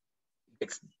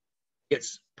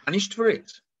 gets punished for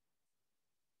it.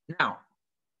 Now,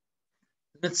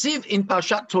 Netziv in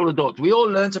Parshat Toledot, we all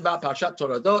learned about Parshat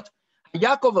Toledot.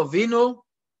 Yaakov Avinu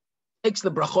takes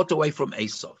the brachot away from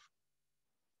Esav.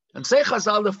 And say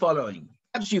Chazal the following.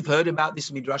 Perhaps you've heard about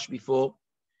this midrash before.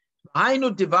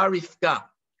 Hainu divar Rivka,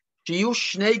 shiyu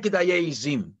shnei gedayei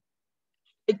izim.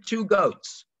 Take 2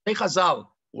 goats. Say Chazal,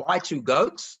 why 2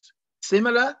 goats?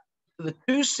 Similar to the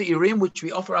 2 seirim which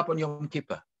we offer up on Yom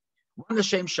Kippur. One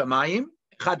l'shem shamayim,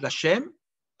 echad l'shem,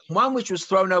 one which was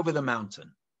thrown over the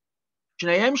mountain.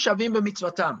 Shneim shavim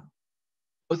b'mitzvatam.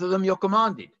 Both of them you're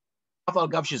commanded. Af al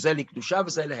gav shezeh likdusha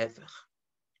v'zeh lehefech.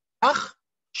 Ach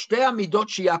shtei amidot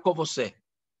sheYaakov oseh.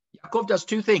 Yaakov does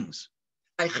 2 things.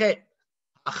 Achet,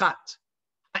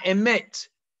 ha'emet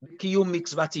b'kiyum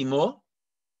mitzvat imo.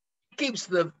 He keeps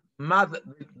the mother,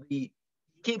 he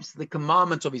keeps the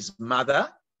commandment of his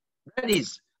mother. That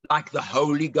is like the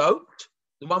holy goat,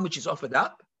 the one which is offered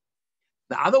up.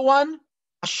 The other one,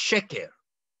 a sheker,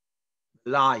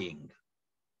 lying.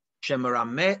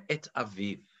 Shemerame et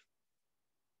aviv.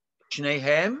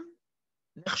 Shnehem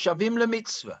nechshavim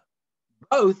lemitzvah.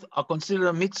 Both are considered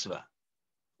a mitzvah.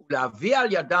 U'lavi al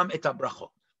yadam et habrachot.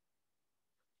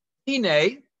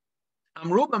 Hine,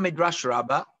 amru b'midrash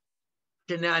Rabbah,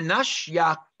 shene'anash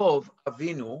Yaakov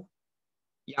Avinu.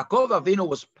 Yaakov Avinu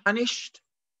was punished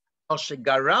al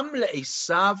shegaram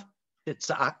le'esav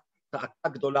tetza'aka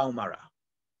gdola umara.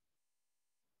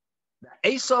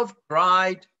 Esav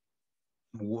cried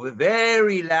a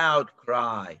very loud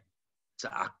cry.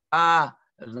 Tza'aka,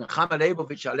 as Nechemya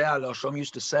Leibovich Alei Alashom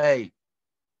used to say,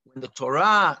 when the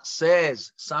Torah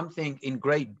says something in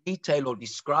great detail or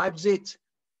describes it,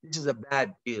 this is a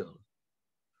bad deal.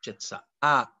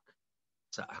 Shetza'ak,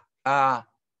 tza'aka,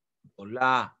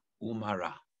 dola,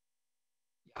 umara.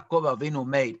 Yaakov Avinu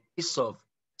made Esau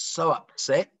so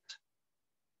upset.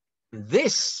 And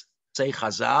this, say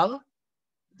Chazal,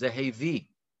 the Hevi,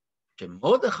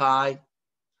 Mordechai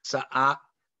tza'ak,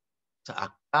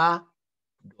 tza'aka,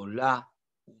 dola,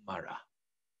 umara.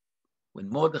 When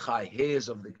Mordechai hears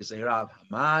of the Gezerah of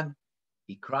Haman,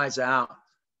 he cries out,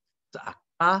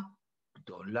 tza'aka,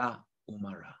 dola,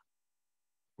 umara.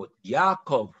 What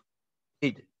Yaakov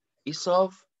did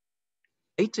Esau,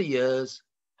 later years,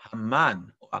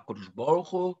 Haman, or HaKadosh Baruch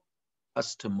Hu,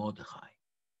 was to Mordechai.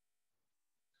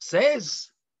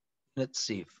 Says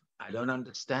Netziv, I don't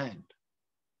understand.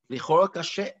 Lichora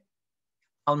kashe.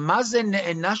 Al mazen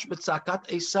ne'enash b'tzakat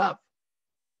Esav.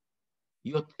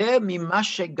 Yoter mima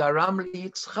shegaram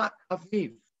liYitzchak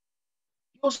aviv.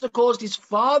 He also caused his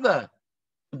father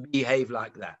to behave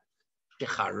like that.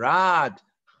 Shecharad,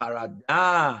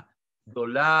 charada,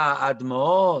 dola,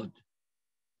 admod.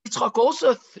 Yitzchak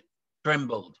also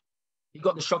trembled. He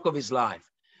got the shock of his life.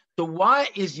 So why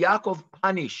is Yaakov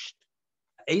punished?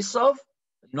 Esau,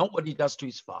 not what he does to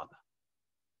his father.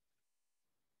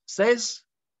 Says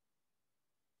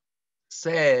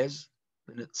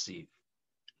the Netziv,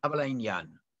 אבל העניין,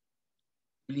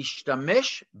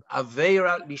 להשתמש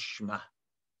בעבירה לשמה.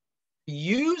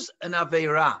 Use an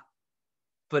עבירה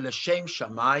for לשם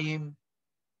שמיים,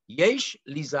 יש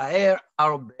להיזהר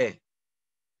הרבה,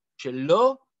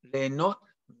 שלא ליהנות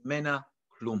ממנה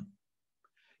כלום.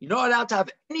 You're not allowed to have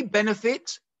any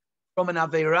benefit from an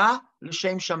עבירה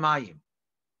לשם שמיים.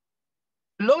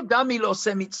 לא דמי לא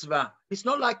עושה מצווה. It's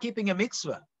not like keeping a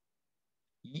mitzvah.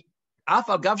 אף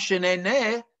על גב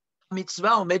שנהנה,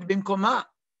 mitzvah עומד במקומה.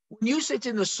 When you sit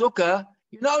in the sukkah,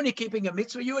 you're not only keeping a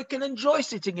mitzvah, you can enjoy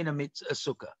sitting in a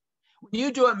sukkah. When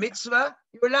you do a mitzvah,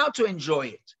 you're allowed to enjoy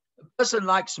it. A person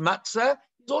likes matzah,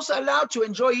 he's also allowed to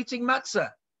enjoy eating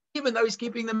matzah, even though he's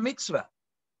keeping the mitzvah.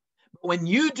 But when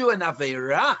you do an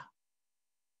aveirah,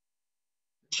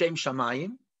 Shem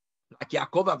Shamayim, like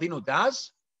Yaakov Avinu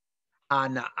does,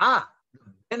 הנאה,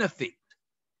 the benefit,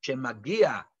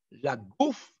 שמגיע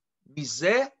לגוף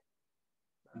מזה,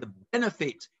 the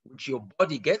benefit which your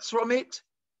body gets from it,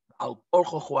 at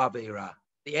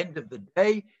the end of the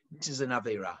day, this is an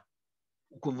aveira.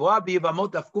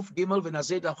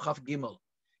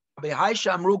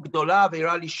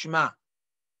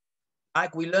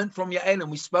 Like we learned from Yael, and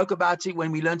we spoke about it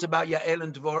when we learned about Yael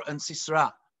and Dvor and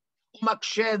Sisra.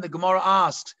 The Gemara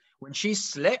asks, when she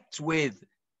slept with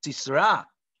Sisra,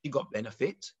 she got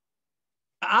benefit.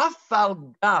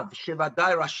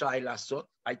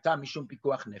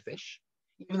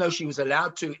 Even though she was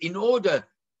allowed to, in order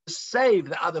to save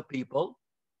the other people,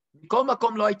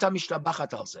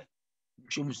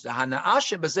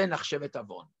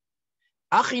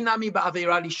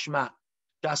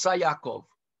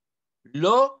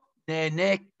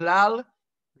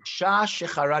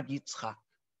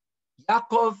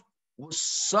 Yaakov was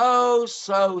so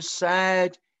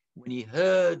sad when he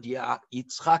heard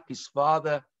Yitzchak, his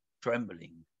father,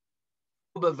 trembling.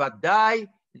 And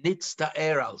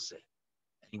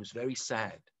he was very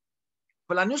sad.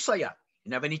 He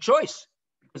didn't have any choice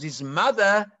because his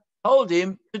mother told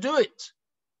him to do it.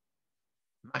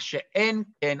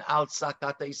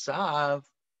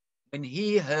 When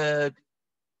he heard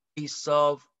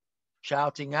Esau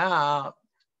shouting out,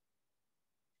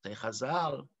 say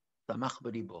Chazal, Tamach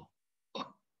b'libo. I've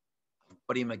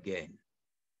got him again.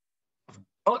 I've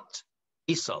got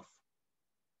Esau.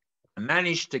 I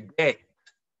managed to get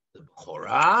the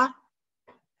Bechorah,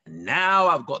 and now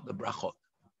I've got the brachot.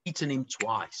 I've beaten him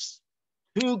twice.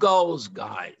 2 goals,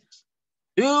 guys.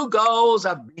 2 goals,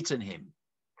 I've beaten him.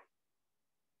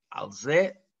 Al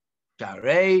zeh,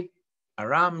 sharei,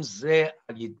 aram zeh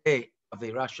al yidei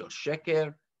avera shel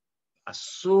sheker,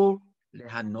 asur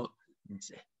lehanot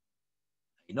mizeh.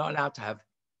 You're not allowed to have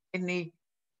any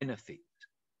benefit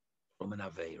from an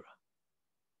aveira.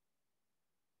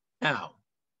 Now,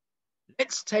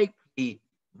 let's take the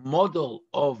model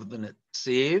of the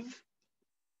Netziv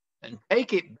and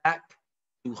take it back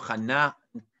to Chana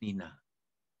and Penina.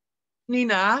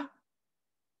 Penina,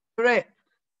 correct,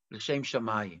 l'shem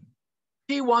shamayim.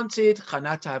 She wanted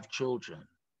Chana to have children.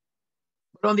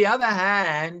 But on the other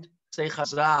hand, say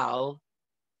Chazal,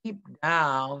 deep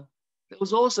down, there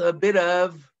was also a bit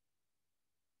of,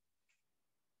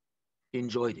 she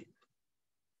enjoyed it.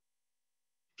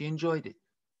 She enjoyed it.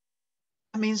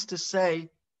 That means to say,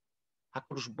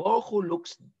 HaKadosh Baruch Hu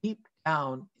looks deep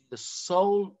down in the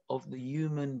soul of the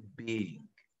human being.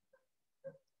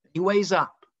 He weighs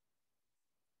up.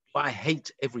 I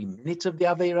hate every minute of the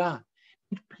Aveira.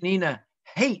 Penina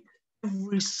hate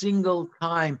every single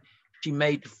time she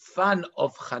made fun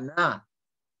of Chana.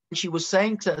 And she was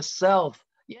saying to herself,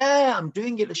 yeah, I'm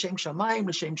doing it l'shem shamayim,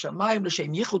 l'shem shamayim,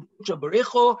 l'shem yichud kucha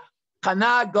baricho.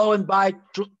 Chana, go and buy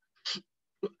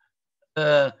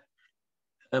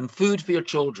food for your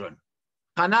children.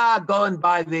 Chana, go and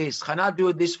buy this. Chana,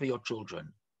 do this for your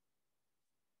children.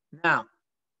 Now,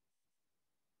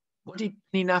 what did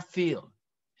Penina feel?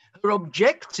 Her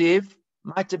objective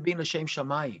might have been l'shem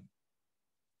shamayim.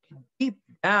 Deep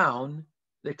down,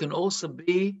 there can also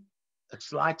be a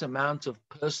slight amount of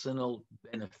personal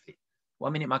benefit.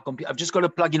 1 minute, my computer. I've just got to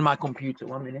plug in my computer.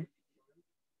 1 minute.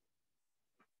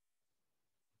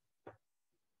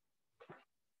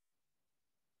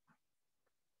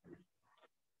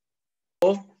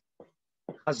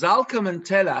 Chazal come and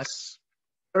tell us,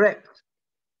 correct,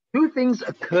 2 things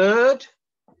occurred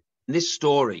in this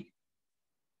story.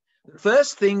 The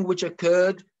first thing which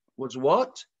occurred was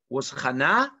what? Was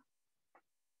Chana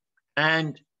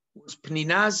and was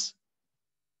Penina's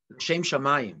l'shem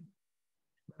shamayim.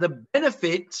 The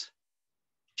benefit,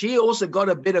 she also got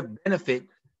a bit of benefit,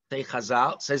 say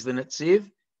Chazal, says the Netziv,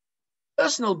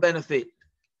 personal benefit.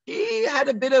 She had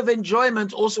a bit of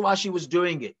enjoyment also while she was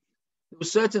doing it. There were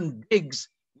certain digs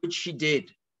which she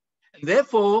did. And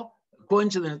therefore,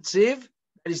 according to the Netziv,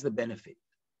 that is the benefit.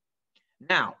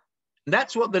 Now,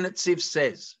 that's what the Netziv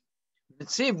says. The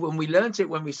Netziv, when we learned it,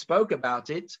 when we spoke about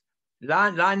it,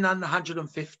 line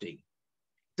 950,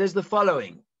 says the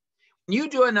following. When you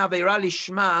do an Aveira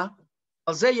Lishma,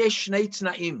 al zeh yesh shnei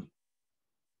tnaim.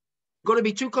 Got to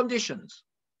be 2 conditions.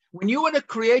 When you want to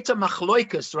create a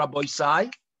machloikas, Rabbi Sai,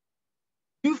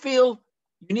 you feel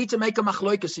you need to make a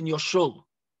machloikas in your shul.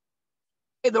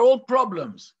 They're all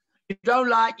problems. You don't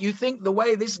like, you think the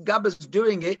way this gabba's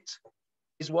doing it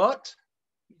is what?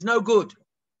 It's no good.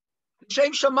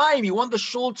 L'shem shamayim, you want the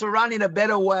shul to run in a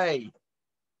better way.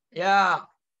 Yeah.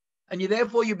 And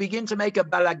therefore you begin to make a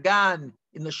balagan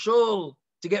in the shul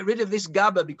to get rid of this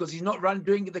gabba because he's not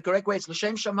doing it the correct way. It's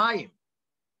l'shem shamayim.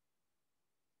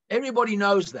 Everybody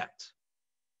knows that.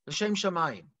 L'shem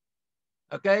shamayim.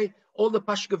 Okay? All the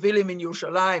pashkavilim in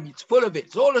Yerushalayim, it's full of it.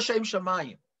 It's all l'shem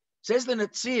shamayim. Says the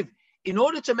Netziv, in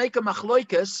order to make a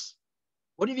machloikas,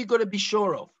 what have you got to be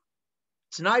sure of?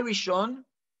 T'nai rishon,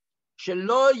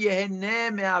 shelo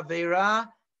yeheneh me'aveira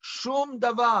shum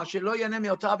davar, shelo yeheneh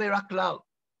me'ota aveira klal,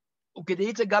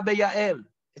 ukedita gabe Yael,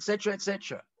 etc.,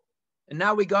 etc. And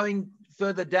now we're going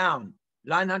further down,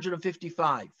 line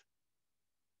 155.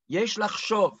 Yesh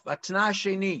lachshov, atna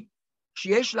sheni,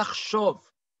 sheyesh lachshov,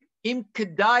 im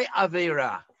kedai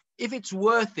aveira, if it's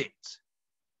worth it,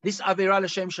 this aveira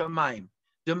l'shem shamayim,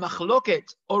 the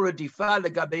machloket or a difa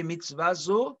legabe mitzvah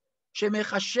zo,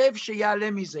 shemechashev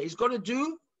sheyaleh mizeh. He's got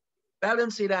to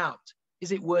balance it out.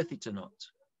 Is it worth it or not?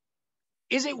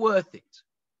 Is it worth it?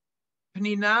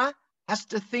 Penina has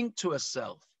to think to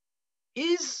herself,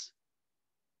 is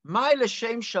my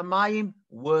l'shem shamayim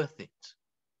worth it?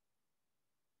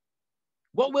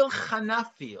 What will Chana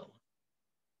feel?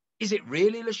 Is it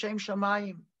really l'shem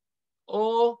shamayim?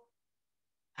 Or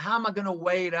how am I going to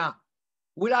weigh it up?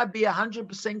 Will I be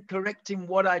 100% correct in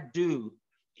what I do?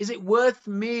 Is it worth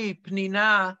me,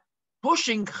 Penina,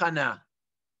 pushing Chana,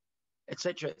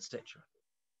 etc., etc.?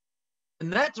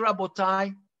 And that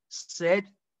Rabotai said,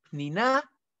 Penina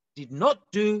did not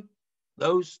do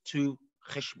those 2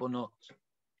 cheshbonot.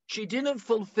 She didn't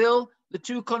fulfill the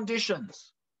 2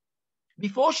 conditions.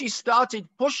 Before she started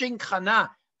pushing Chana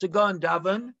to go and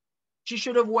daven, she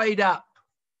should have weighed up.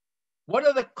 What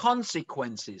are the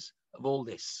consequences of all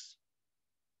this?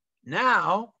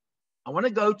 Now, I want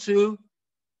to go to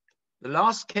the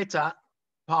last keta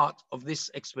part of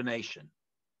this explanation,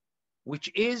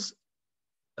 which is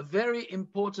a very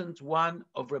important one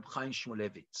of Reb Chaim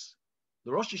Shmulevitz,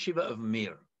 the Rosh Yeshiva of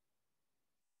Mir.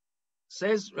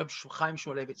 Says Reb Chaim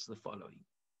Shmulevitz the following: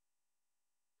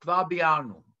 Kvar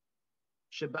bi'arnu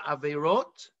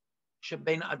shebe'aveirot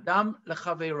shebein adam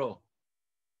lechaveiro,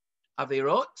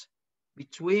 averot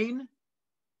between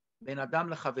ben adam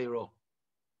lechaveiro,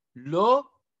 lo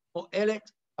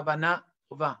mo'elet havana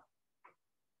tova.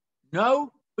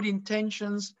 No good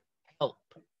intentions help.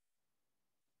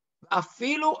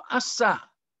 Afilu asa,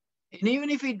 and even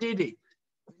if he did it,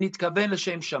 nitkaven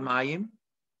l'shem shamayim,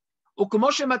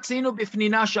 וכמו שמצינו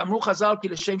בפנינה שאמרו חז"ל כי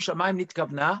לשם שמיים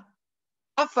נתכוונה,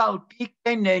 אף על פי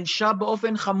כן נענשה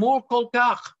באופן חמור כל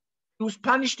כך. He was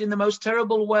punished in the most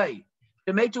terrible way.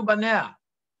 שמתו בניה.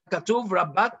 כתוב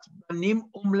רבת בנים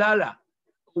אומללה.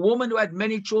 A woman who had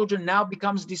many children now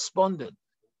becomes despondent.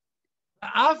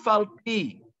 אף על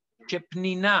פי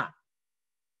שפנינה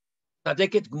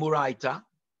צדקת גמורה הייתה,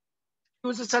 He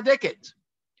was a tzaddiket.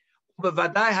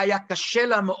 ובוודאי היה קשה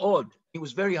לה מאוד. It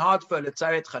was very hard for her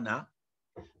לצייר את חנה.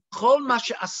 כל מה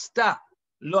שעשתה,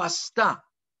 לא עשתה,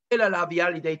 אלא להביאה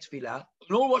לידי תפילה.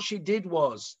 And all what she did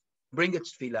was bring it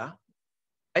תפילה.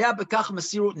 היה בכך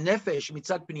מסירות נפש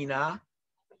מצד פנינה,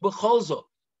 ובכל זאת,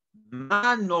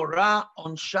 מה נורא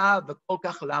עונשה וכל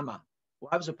כך למה?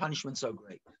 Why was the punishment so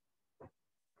great?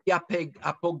 כי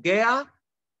הפוגע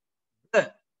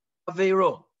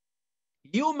בעבירו,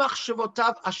 יהיו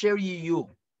מחשבותיו אשר יהיו.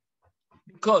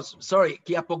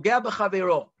 כי הפוגע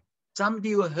בחברו,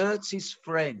 somebody who hurts his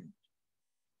friend,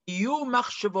 יהיו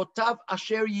מחשבותיו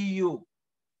אשר יהיו.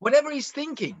 Whatever he's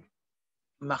thinking,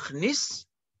 מכניס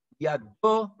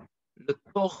ידו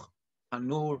לתוך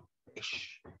תנור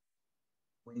אש.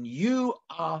 When you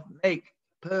make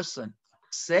a person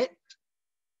upset,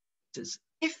 it's as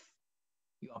if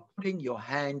you are putting your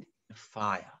hand in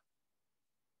fire.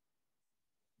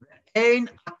 ואין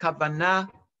הכוונה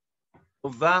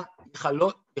טובה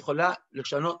יכולה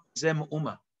לשנות זה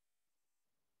מאומה.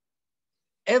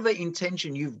 Every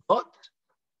intention you've got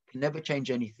can never change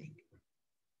anything.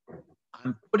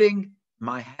 I'm putting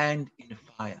my hand in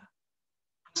fire.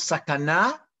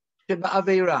 הסכנה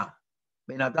שבעבירה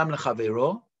בין אדם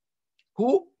לחברו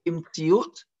הוא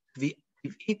המציאות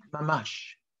טבעית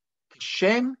ממש,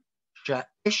 כשם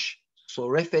שהאש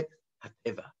שורפת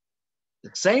הטבע.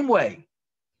 The same way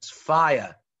as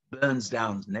fire burns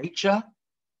down nature,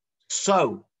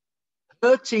 so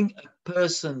hurting a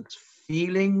person's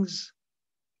feelings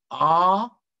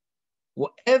are,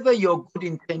 whatever your good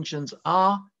intentions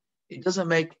are, it doesn't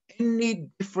make any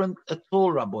difference at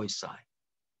all, Rabbi Sai.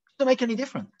 It doesn't make any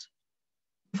difference.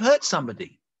 You've hurt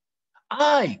somebody.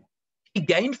 He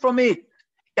gained from it.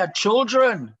 He had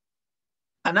children.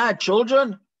 And I had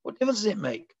children. What difference does it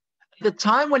make? At the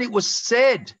time when it was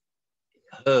said, it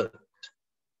hurt.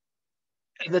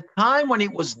 At the time when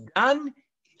it was done,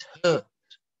 it hurt.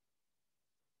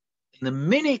 And the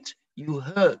minute you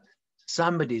hurt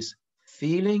somebody's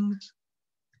feelings,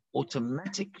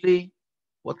 automatically,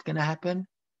 what's going to happen?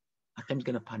 Hashem's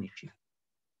going to punish you.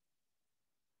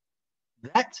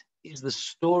 That is the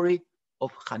story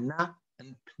of Hannah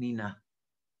and Penina.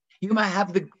 You might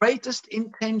have the greatest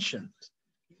intentions.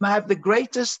 You might have the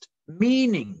greatest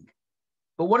meaning.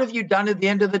 But what have you done at the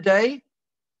end of the day?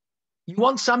 You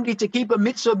want somebody to keep a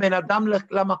mitzvah ben adam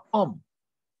lamakom.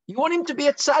 You want him to be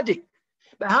a tzaddik.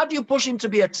 But how do you push him to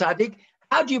be a tzaddik?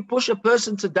 How do you push a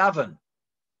person to daven?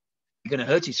 You're going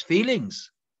to hurt his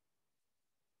feelings.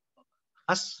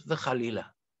 Chas v'chalila.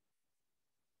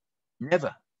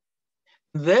 Never.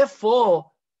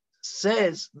 Therefore,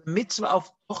 says the mitzvah of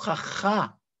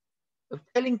tochacha, of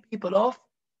telling people off,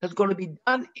 has got to be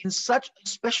done in such a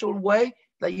special way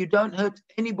that you don't hurt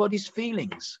anybody's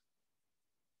feelings.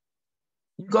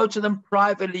 You go to them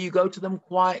privately, you go to them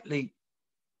quietly,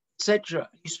 etc.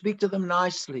 You speak to them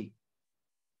nicely.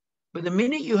 But the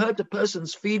minute you hurt a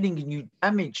person's feeling and you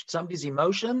damaged somebody's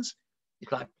emotions,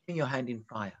 it's like putting your hand in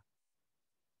fire.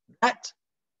 That,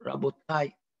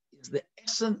 Rabotai, is the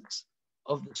essence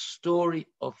of the story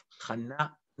of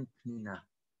Hannah and Penina.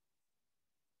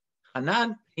 Hannah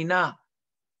and Penina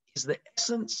is the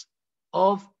essence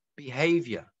of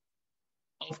behavior,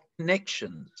 of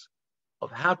connections,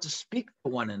 of how to speak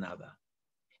to one another.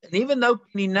 And even though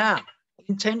Penina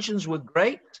intentions were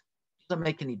great, it doesn't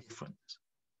make any difference.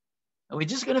 And we're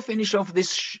just going to finish off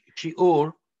this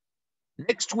shiur.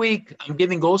 Next week, I'm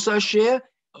giving also a share,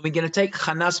 and we're going to take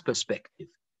Hannah's perspective.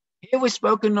 Here we've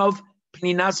spoken of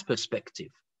Penina's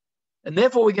perspective. And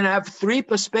therefore, we're going to have three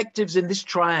perspectives in this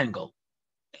triangle.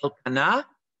 Elkana,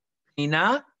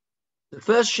 Penina. The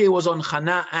first share was on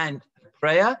Hannah and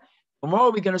prayer.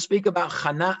 Tomorrow, we're going to speak about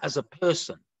Hannah as a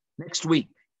person next week.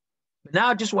 But now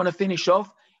I just want to finish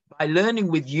off by learning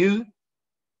with you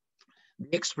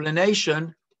the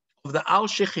explanation of the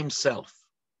Al-Sheikh himself.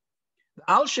 The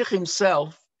Al-Sheikh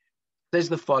himself says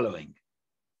the following.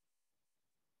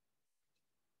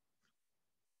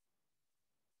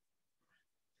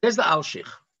 There's the Al-Sheikh.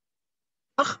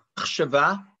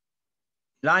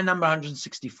 Line number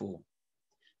 164.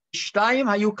 Shtayim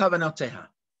hayu kavanoteha.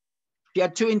 She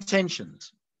had two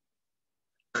intentions.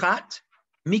 Chat,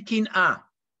 mikin'ah.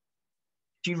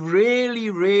 She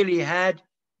really had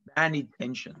bad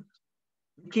intentions.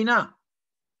 Mikin'ah.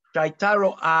 Shaita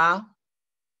ro'ah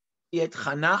et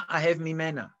Chana ahev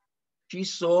mimena. She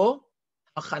saw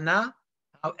how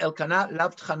Elkana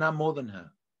loved Chana more than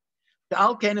her.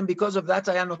 And because of that,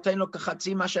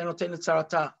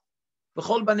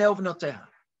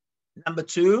 Number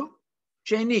two,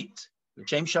 Shenit,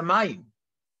 L'shem Shamayim.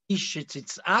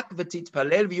 שתצעק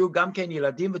ותתפלל ויהיו גם כן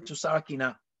ילדים ותוסר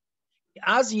הקינה.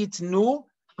 אז ייתנו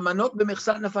Amanot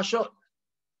b'mechsat nefashot.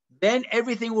 Then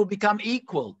everything will become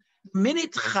equal. The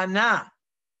minute Chana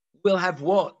will have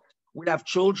what? Will have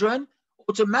children,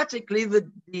 automatically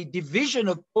the division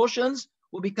of portions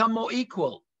will become more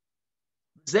equal.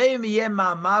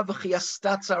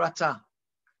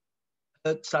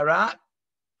 Tzara,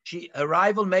 her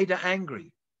rival made her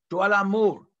angry.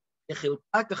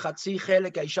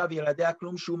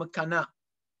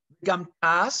 גם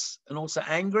כעס, and also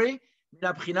angry, מן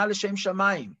הבחינה לשם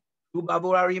שמיים, שהוא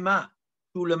בעבור הרימה,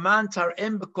 שהוא למען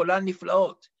תרעם בקולן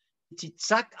נפלאות,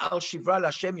 תצעק על שברה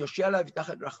להשם יושיע לה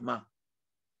ותחת רחמה.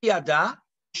 היא ידעה,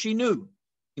 she knew,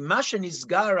 כי מה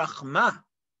שנסגר רחמה,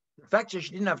 the fact that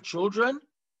she didn't have children,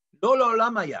 לא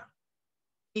לעולם היה.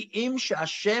 כי אם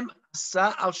שהשם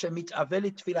עשה על שמתאווה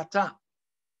לתפילתה.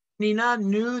 Penina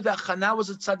knew that Hannah was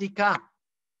a tzadikah,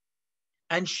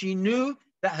 and she knew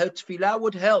that her tefillah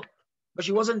would help, but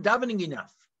she wasn't davening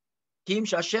enough. Kim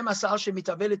Hashem asal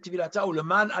shemitaveh letefilata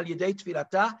uleman al yedei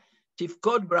tefilata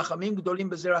tifkod brachamim gdolim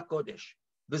bezer hakodesh.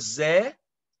 V'zeh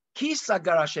ki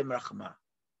sagar Hashem rachma.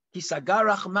 Ki sagar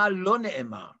rachma lo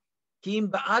ne'emar. Kim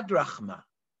ba'ad rachma.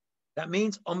 That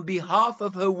means on behalf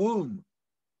of her womb.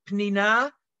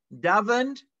 Penina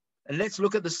davened, and let's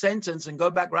look at the sentence and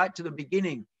go back right to the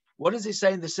beginning. What does it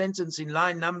say in the sentence in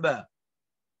line number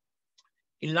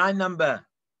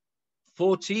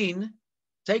 14?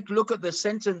 Take a look at the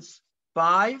sentence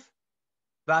 5.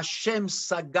 Vashem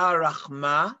sagar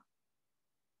rachma.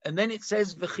 And then it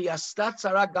says, V'chiyasta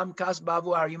tzara gam kas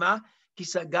ba'avu harima, ki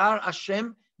sagar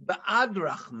Hashem ba'ad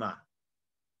rachma.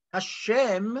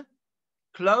 Hashem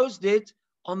closed it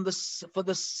for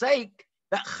the sake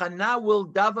that Hannah will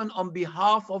daven on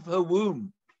behalf of her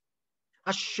womb.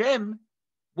 Hashem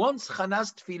wants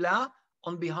Hannah's tefillah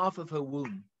on behalf of her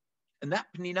womb. And that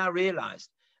Penina realized.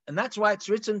 And that's why it's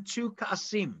written 2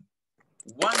 ka'asim.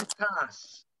 1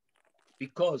 ka'as,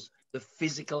 because the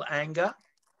physical anger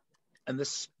and the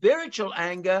spiritual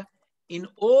anger, in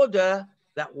order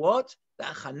that what?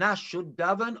 That Hannah should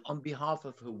daven on behalf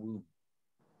of her womb.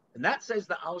 And that says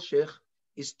the Al-Sheikh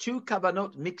is 2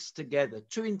 kavanot mixed together,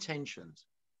 2 intentions.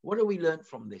 What do we learn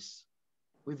from this?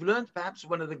 We've learned perhaps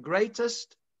one of the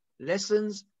greatest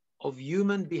lessons of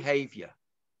human behavior.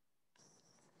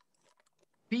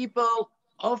 People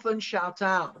often shout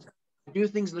out, I do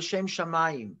things l'shem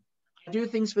shamayim. I do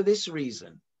things for this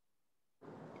reason.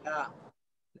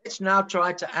 Let's now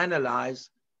try to analyze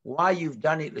why you've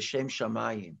done it l'shem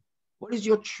shamayim. What is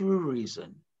your true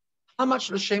reason? How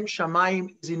much l'shem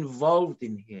shamayim is involved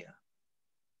in here?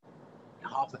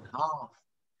 Half and half.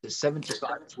 Is it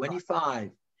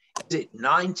 75-25? Is it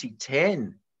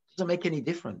 90-10? Doesn't make any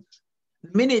difference.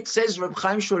 The minute it says Reb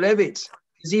Chaim Shulevitz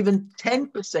is even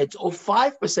 10% or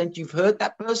 5%, you've heard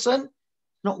that person,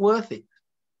 not worth it.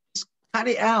 Just cut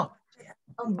it out.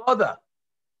 Don't bother.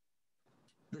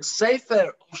 The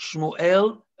Sefer of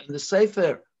Shmuel and the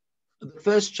Sefer of the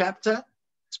first chapter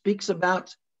speaks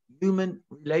about human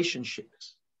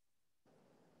relationships.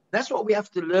 That's what we have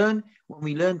to learn when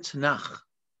we learn Tanakh.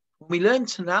 When we learn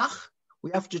Tanakh,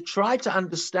 we have to try to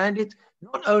understand it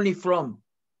not only from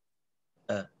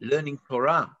learning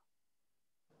Torah,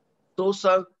 it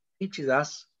also teaches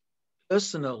us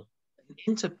personal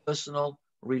and interpersonal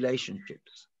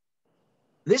relationships.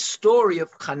 This story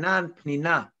of Hannah and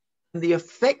Penina and the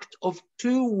effect of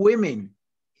 2 women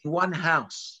in one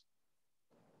house,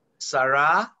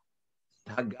 Sarah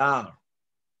and Hagar,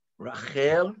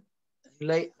 Rachel and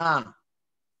Leah,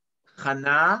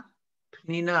 Hannah,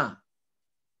 Penina,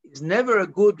 is never a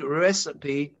good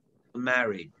recipe for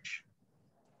marriage.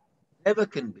 Never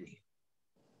can be.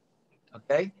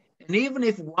 Okay? And even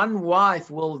if one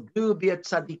wife will be a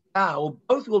tzadikah, or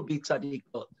both will be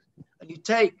tzadikot, and you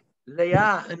take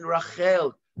Leah and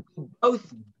Rachel, who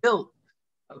both built,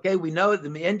 okay, we know at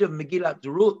the end of Megillat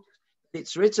Ruth,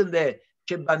 it's written there,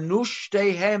 Shebanu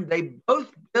shteihem, they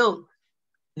both built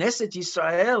Knesset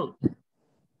Yisrael.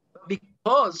 But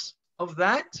because of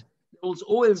that, there will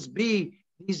always be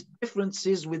these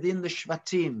differences within the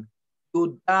Shvatim.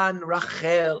 Yudah and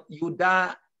Rachel,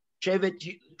 Yudah,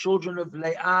 Shevet, children of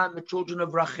Leah, and the children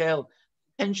of Rachel,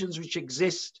 tensions which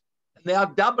exist. And they are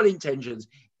double intentions.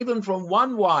 Even from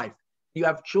one wife, you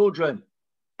have children.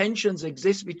 Tensions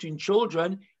exist between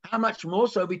children. How much more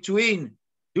so between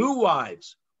 2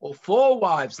 wives or 4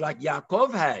 wives like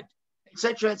Yaakov had,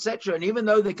 etc., etc. And even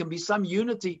though there can be some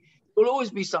unity, there will always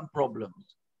be some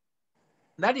problems.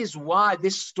 And that is why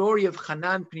this story of Hannah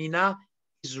and Penina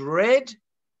is read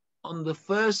on the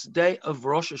first day of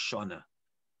Rosh Hashanah.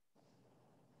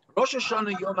 Rosh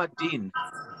Hashanah Yom Adin.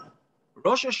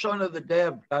 Rosh Hashanah, the day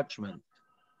of judgment.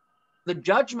 The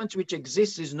judgment which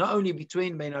exists is not only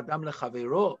between Ben Adam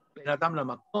leChavero, ben adam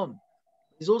lamakom.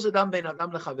 It's also done ben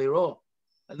adam lechavero.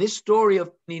 And this story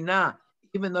of Penina,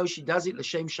 even though she does it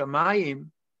l'shem shamayim,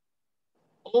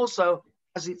 also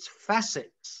has its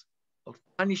facets of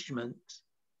punishment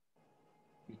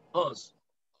because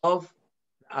of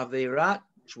the Averat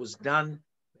which was done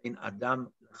in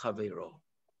Adam Chavero.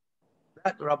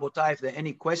 That, Rabotai, if there are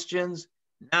any questions,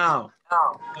 now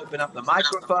open up the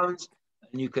microphones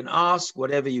and you can ask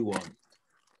whatever you want.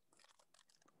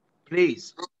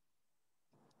 Please.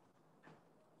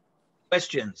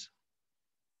 Questions?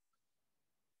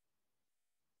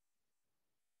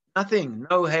 Nothing,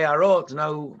 no hearot,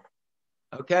 no,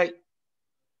 okay.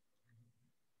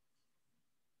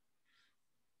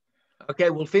 Okay,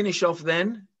 we'll finish off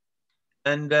then.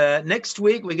 And next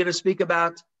week, we're going to speak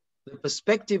about the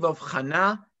perspective of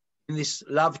Hannah in this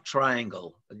love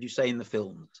triangle, as you say in the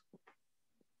films.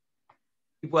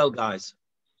 Keep well, guys.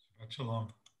 Shabbat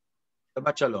shalom.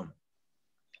 Shabbat shalom.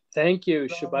 Thank you.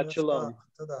 Shabbat shalom.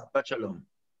 Shabbat shalom.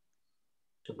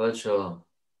 Shabbat shalom.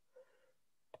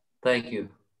 Thank you.